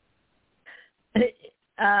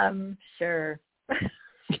 Sure.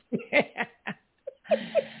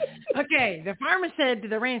 Okay. The farmer said to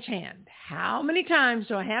the ranch hand, "How many times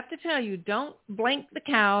do I have to tell you don't blank the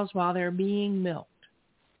cows while they're being milked?"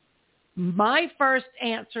 My first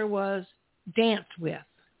answer was dance with.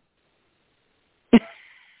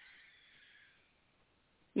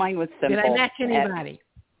 Mine was simple. Did I match anybody?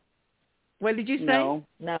 What did you say?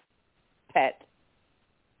 No. Pet.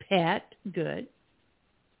 Pet. Good.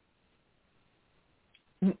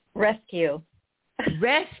 Rescue.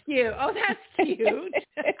 Rescue. Oh, that's cute.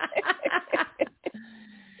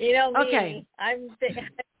 You know me. Okay. I'm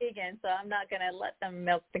vegan, so I'm not going to let them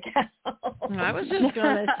milk the cow. I was just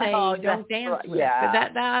going to say don't dance with it. But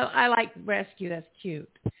that I like rescue. That's cute.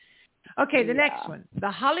 Okay, the next one. The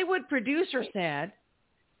Hollywood producer said,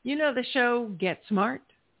 you know the show Get Smart?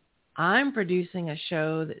 I'm producing a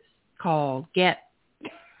show that's called Get.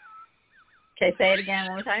 Okay, say it again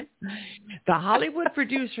one more time. The Hollywood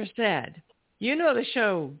producer said, you know the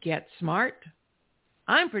show Get Smart?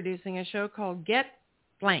 I'm producing a show called Get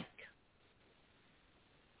Blank.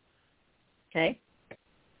 Okay.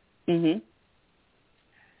 Mhm.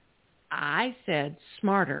 I said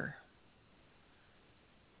smarter.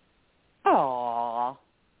 Aw.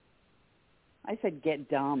 I said get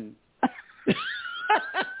dumb.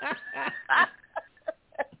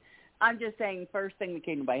 I'm just saying first thing that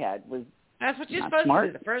came to my head was That's what you're not supposed smart.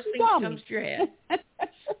 to do. The first thing Dumb. that comes to your head.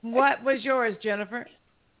 What was yours, Jennifer?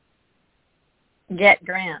 Get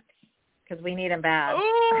grants, because we need them bad.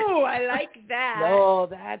 Oh, I like that. Oh,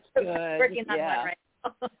 that's good. Working on yeah. one right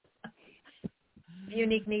now.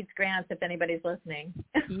 Unique needs grants if anybody's listening.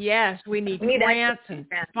 Yes, we need We need grants and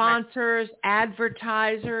grants. sponsors,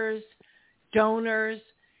 advertisers, donors.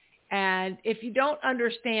 And if you don't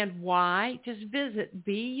understand why, just visit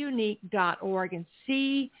beunique.org and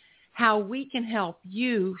see how we can help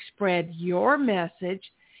you spread your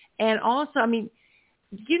message. And also, I mean,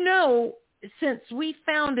 you know, since we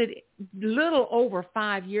founded a little over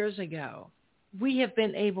 5 years ago, we have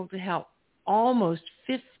been able to help almost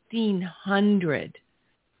 1,500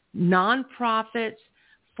 nonprofits,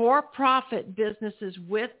 for-profit businesses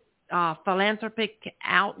with philanthropic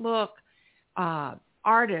outlook,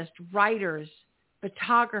 artists, writers,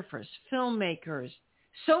 photographers, filmmakers,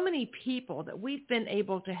 so many people that we've been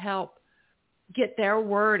able to help get their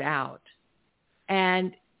word out.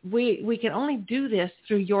 And we can only do this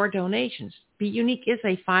through your donations. Be Unique is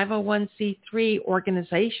a 501c3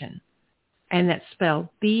 organization, and that's spelled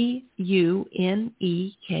BUNEKE.org.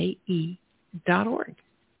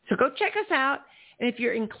 So go check us out. And if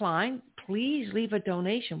you're inclined, please leave a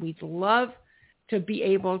donation. We'd love to be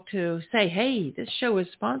able to say, hey, this show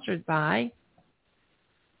is sponsored by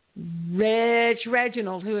Rich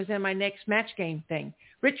Reginald, who is in my next match game thing.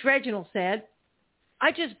 Rich Reginald said,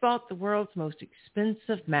 I just bought the world's most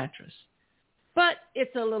expensive mattress, but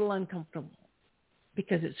it's a little uncomfortable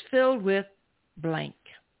because it's filled with blank.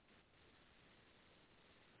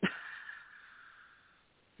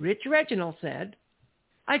 Rich Reginald said,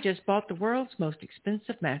 I just bought the world's most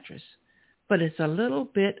expensive mattress, but it's a little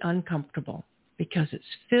bit uncomfortable because it's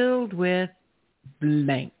filled with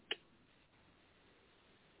blank.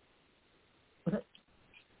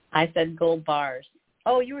 I said gold bars.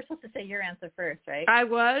 Oh, you were supposed to say your answer first, right? I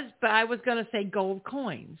was, but I was going to say gold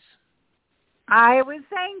coins. I was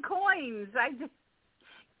saying coins. I Good.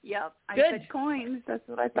 said coins. That's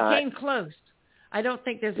what I thought. Came close. I don't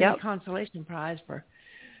think there's any consolation prize for.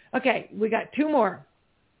 Okay, we got two more.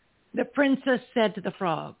 The princess said to the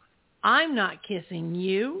frog, I'm not kissing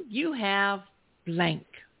you. You have blank.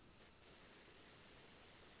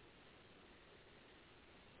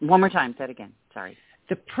 One more time. Say it again. Sorry.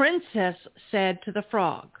 The princess said to the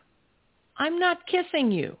frog, I'm not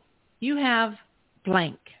kissing you. You have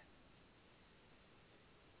blank.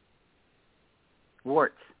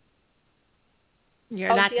 Warts.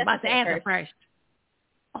 You're not supposed to answer first.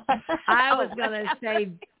 I was going to say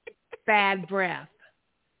bad breath.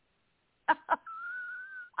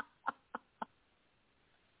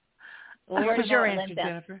 What was your answer,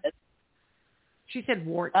 Jennifer? She said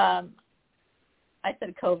warts. I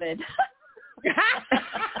said COVID.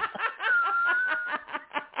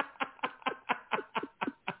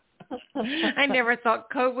 I never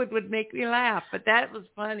thought COVID would make me laugh, but that was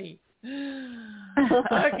funny.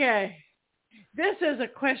 Okay. This is a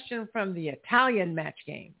question from the Italian match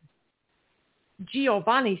game.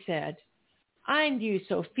 Giovanni said, I knew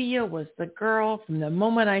Sophia was the girl from the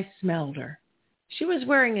moment I smelled her. She was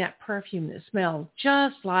wearing that perfume that smelled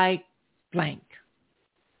just like blank.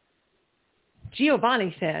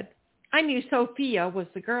 Giovanni said, I knew Sophia was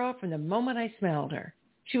the girl from the moment I smelled her.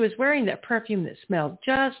 She was wearing that perfume that smelled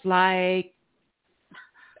just like,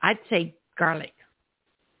 I'd say, garlic.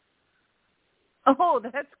 Oh,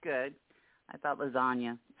 that's good. I thought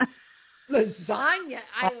lasagna. Lasagna?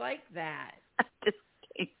 I like that. Just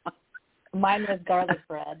kidding. Mine was garlic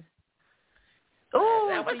bread. Oh,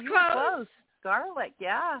 that was so close. Garlic,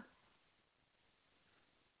 yeah.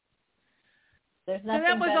 There's So nothing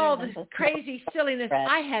that was better all than the to crazy silliness bread.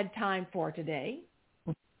 I had time for today.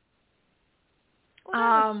 Well,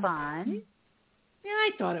 that was fun. Yeah,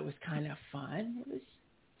 I thought it was kind of fun. It was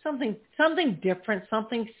something different,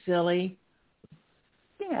 something silly.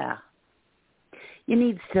 Yeah. You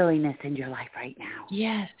need silliness in your life right now.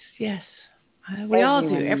 Yes. We all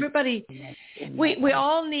do. Everybody, we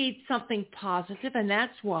all need something positive, and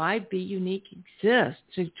that's why Be Unique exists,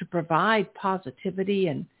 to provide positivity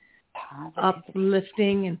and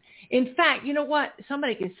uplifting. And in fact, you know what?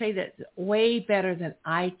 Somebody can say that way better than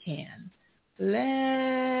I can.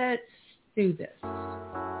 Let's do this.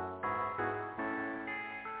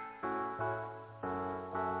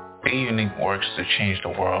 Be Unique works to change the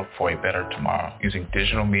world for a better tomorrow, using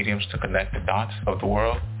digital mediums to connect the dots of the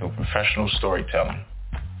world through professional storytelling.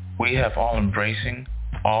 We have all-embracing,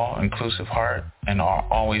 all-inclusive heart and are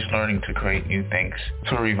always learning to create new things,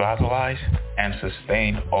 to revitalize and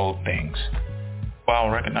sustain old things.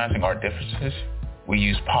 While recognizing our differences, we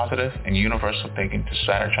use positive and universal thinking to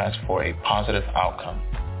strategize for a positive outcome.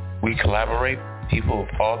 We collaborate with people of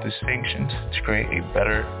all distinctions to create a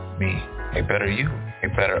better me, a better you, a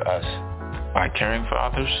better us. By caring for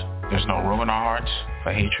others, there's no room in our hearts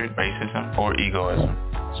for hatred, racism, or egoism.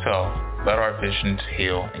 So, let our visions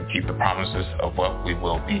heal and keep the promises of what we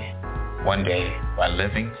will be one day by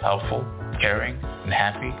living helpful, caring, and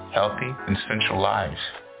happy, healthy, and essential lives.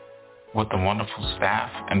 With the wonderful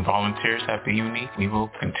staff and volunteers at Be Unique, we will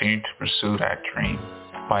continue to pursue that dream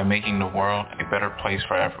by making the world a better place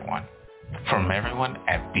for everyone. From everyone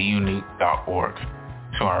at BeUnique.org.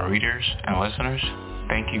 To our readers and listeners,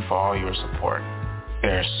 thank you for all your support.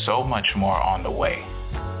 There's so much more on the way.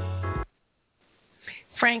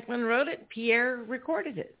 Franklin wrote it. Pierre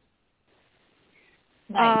recorded it.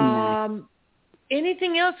 Nice.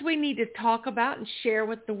 Anything else we need to talk about and share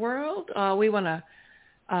with the world? We want to.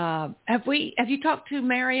 Have you talked to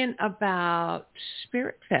Marion about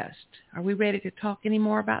Spirit Fest? Are we ready to talk any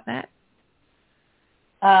more about that?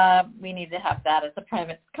 We need to have that as a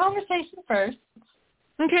private conversation first.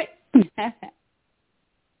 Okay.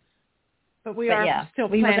 But we are still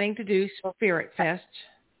planning to do Spirit Fest.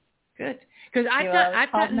 Good. Because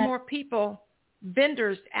I've gotten more people,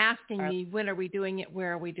 vendors asking me, when are we doing it,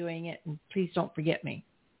 where are we doing it, and please don't forget me.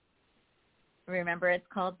 Remember, it's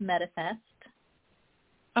called MetaFest.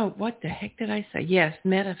 Oh, what the heck did I say? Yes,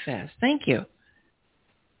 MetaFest. Thank you.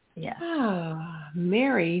 Yeah. Oh,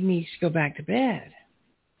 Mary needs to go back to bed.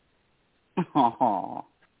 Oh.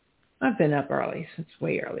 I've been up early, since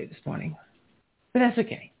way early this morning. But that's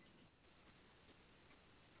okay.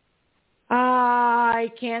 I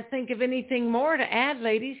can't think of anything more to add,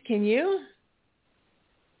 ladies. Can you?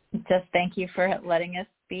 Just thank you for letting us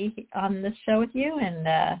be on this show with you,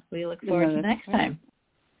 and we look forward to next time.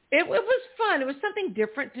 It was fun. It was something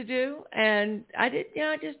different to do, and I just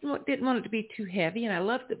didn't want it to be too heavy. And I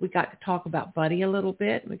loved that we got to talk about Buddy a little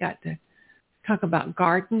bit. We got to talk about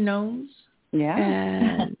garden gnomes.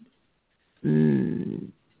 Yeah.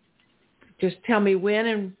 And just tell me when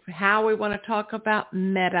and how we want to talk about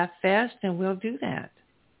MetaFest, and we'll do that.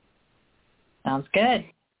 Sounds good.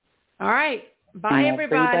 All right. Bye,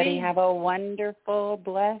 everybody. Everybody have a wonderful,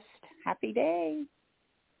 blessed, happy day.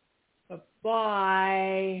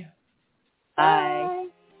 Bye. Bye.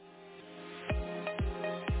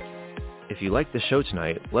 If you liked the show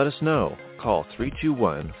tonight, let us know. Call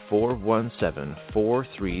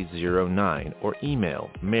 321-417-4309 or email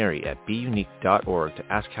mary@beunique.org to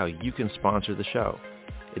ask how you can sponsor the show.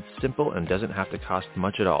 It's simple and doesn't have to cost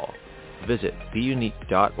much at all. Visit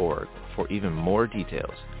beunique.org for even more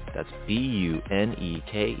details. That's BUNEKE.org.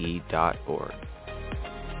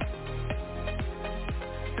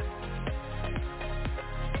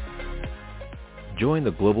 Join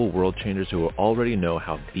the global world changers who already know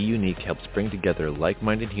how Be Unique helps bring together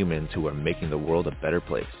like-minded humans who are making the world a better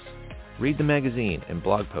place. Read the magazine and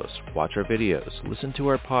blog posts, watch our videos, listen to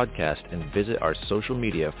our podcast, and visit our social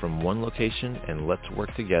media from one location, and let's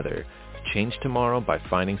work together to change tomorrow by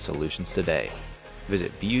finding solutions today.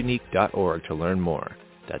 Visit BeUnique.org to learn more.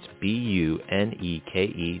 That's BUNEKE.org.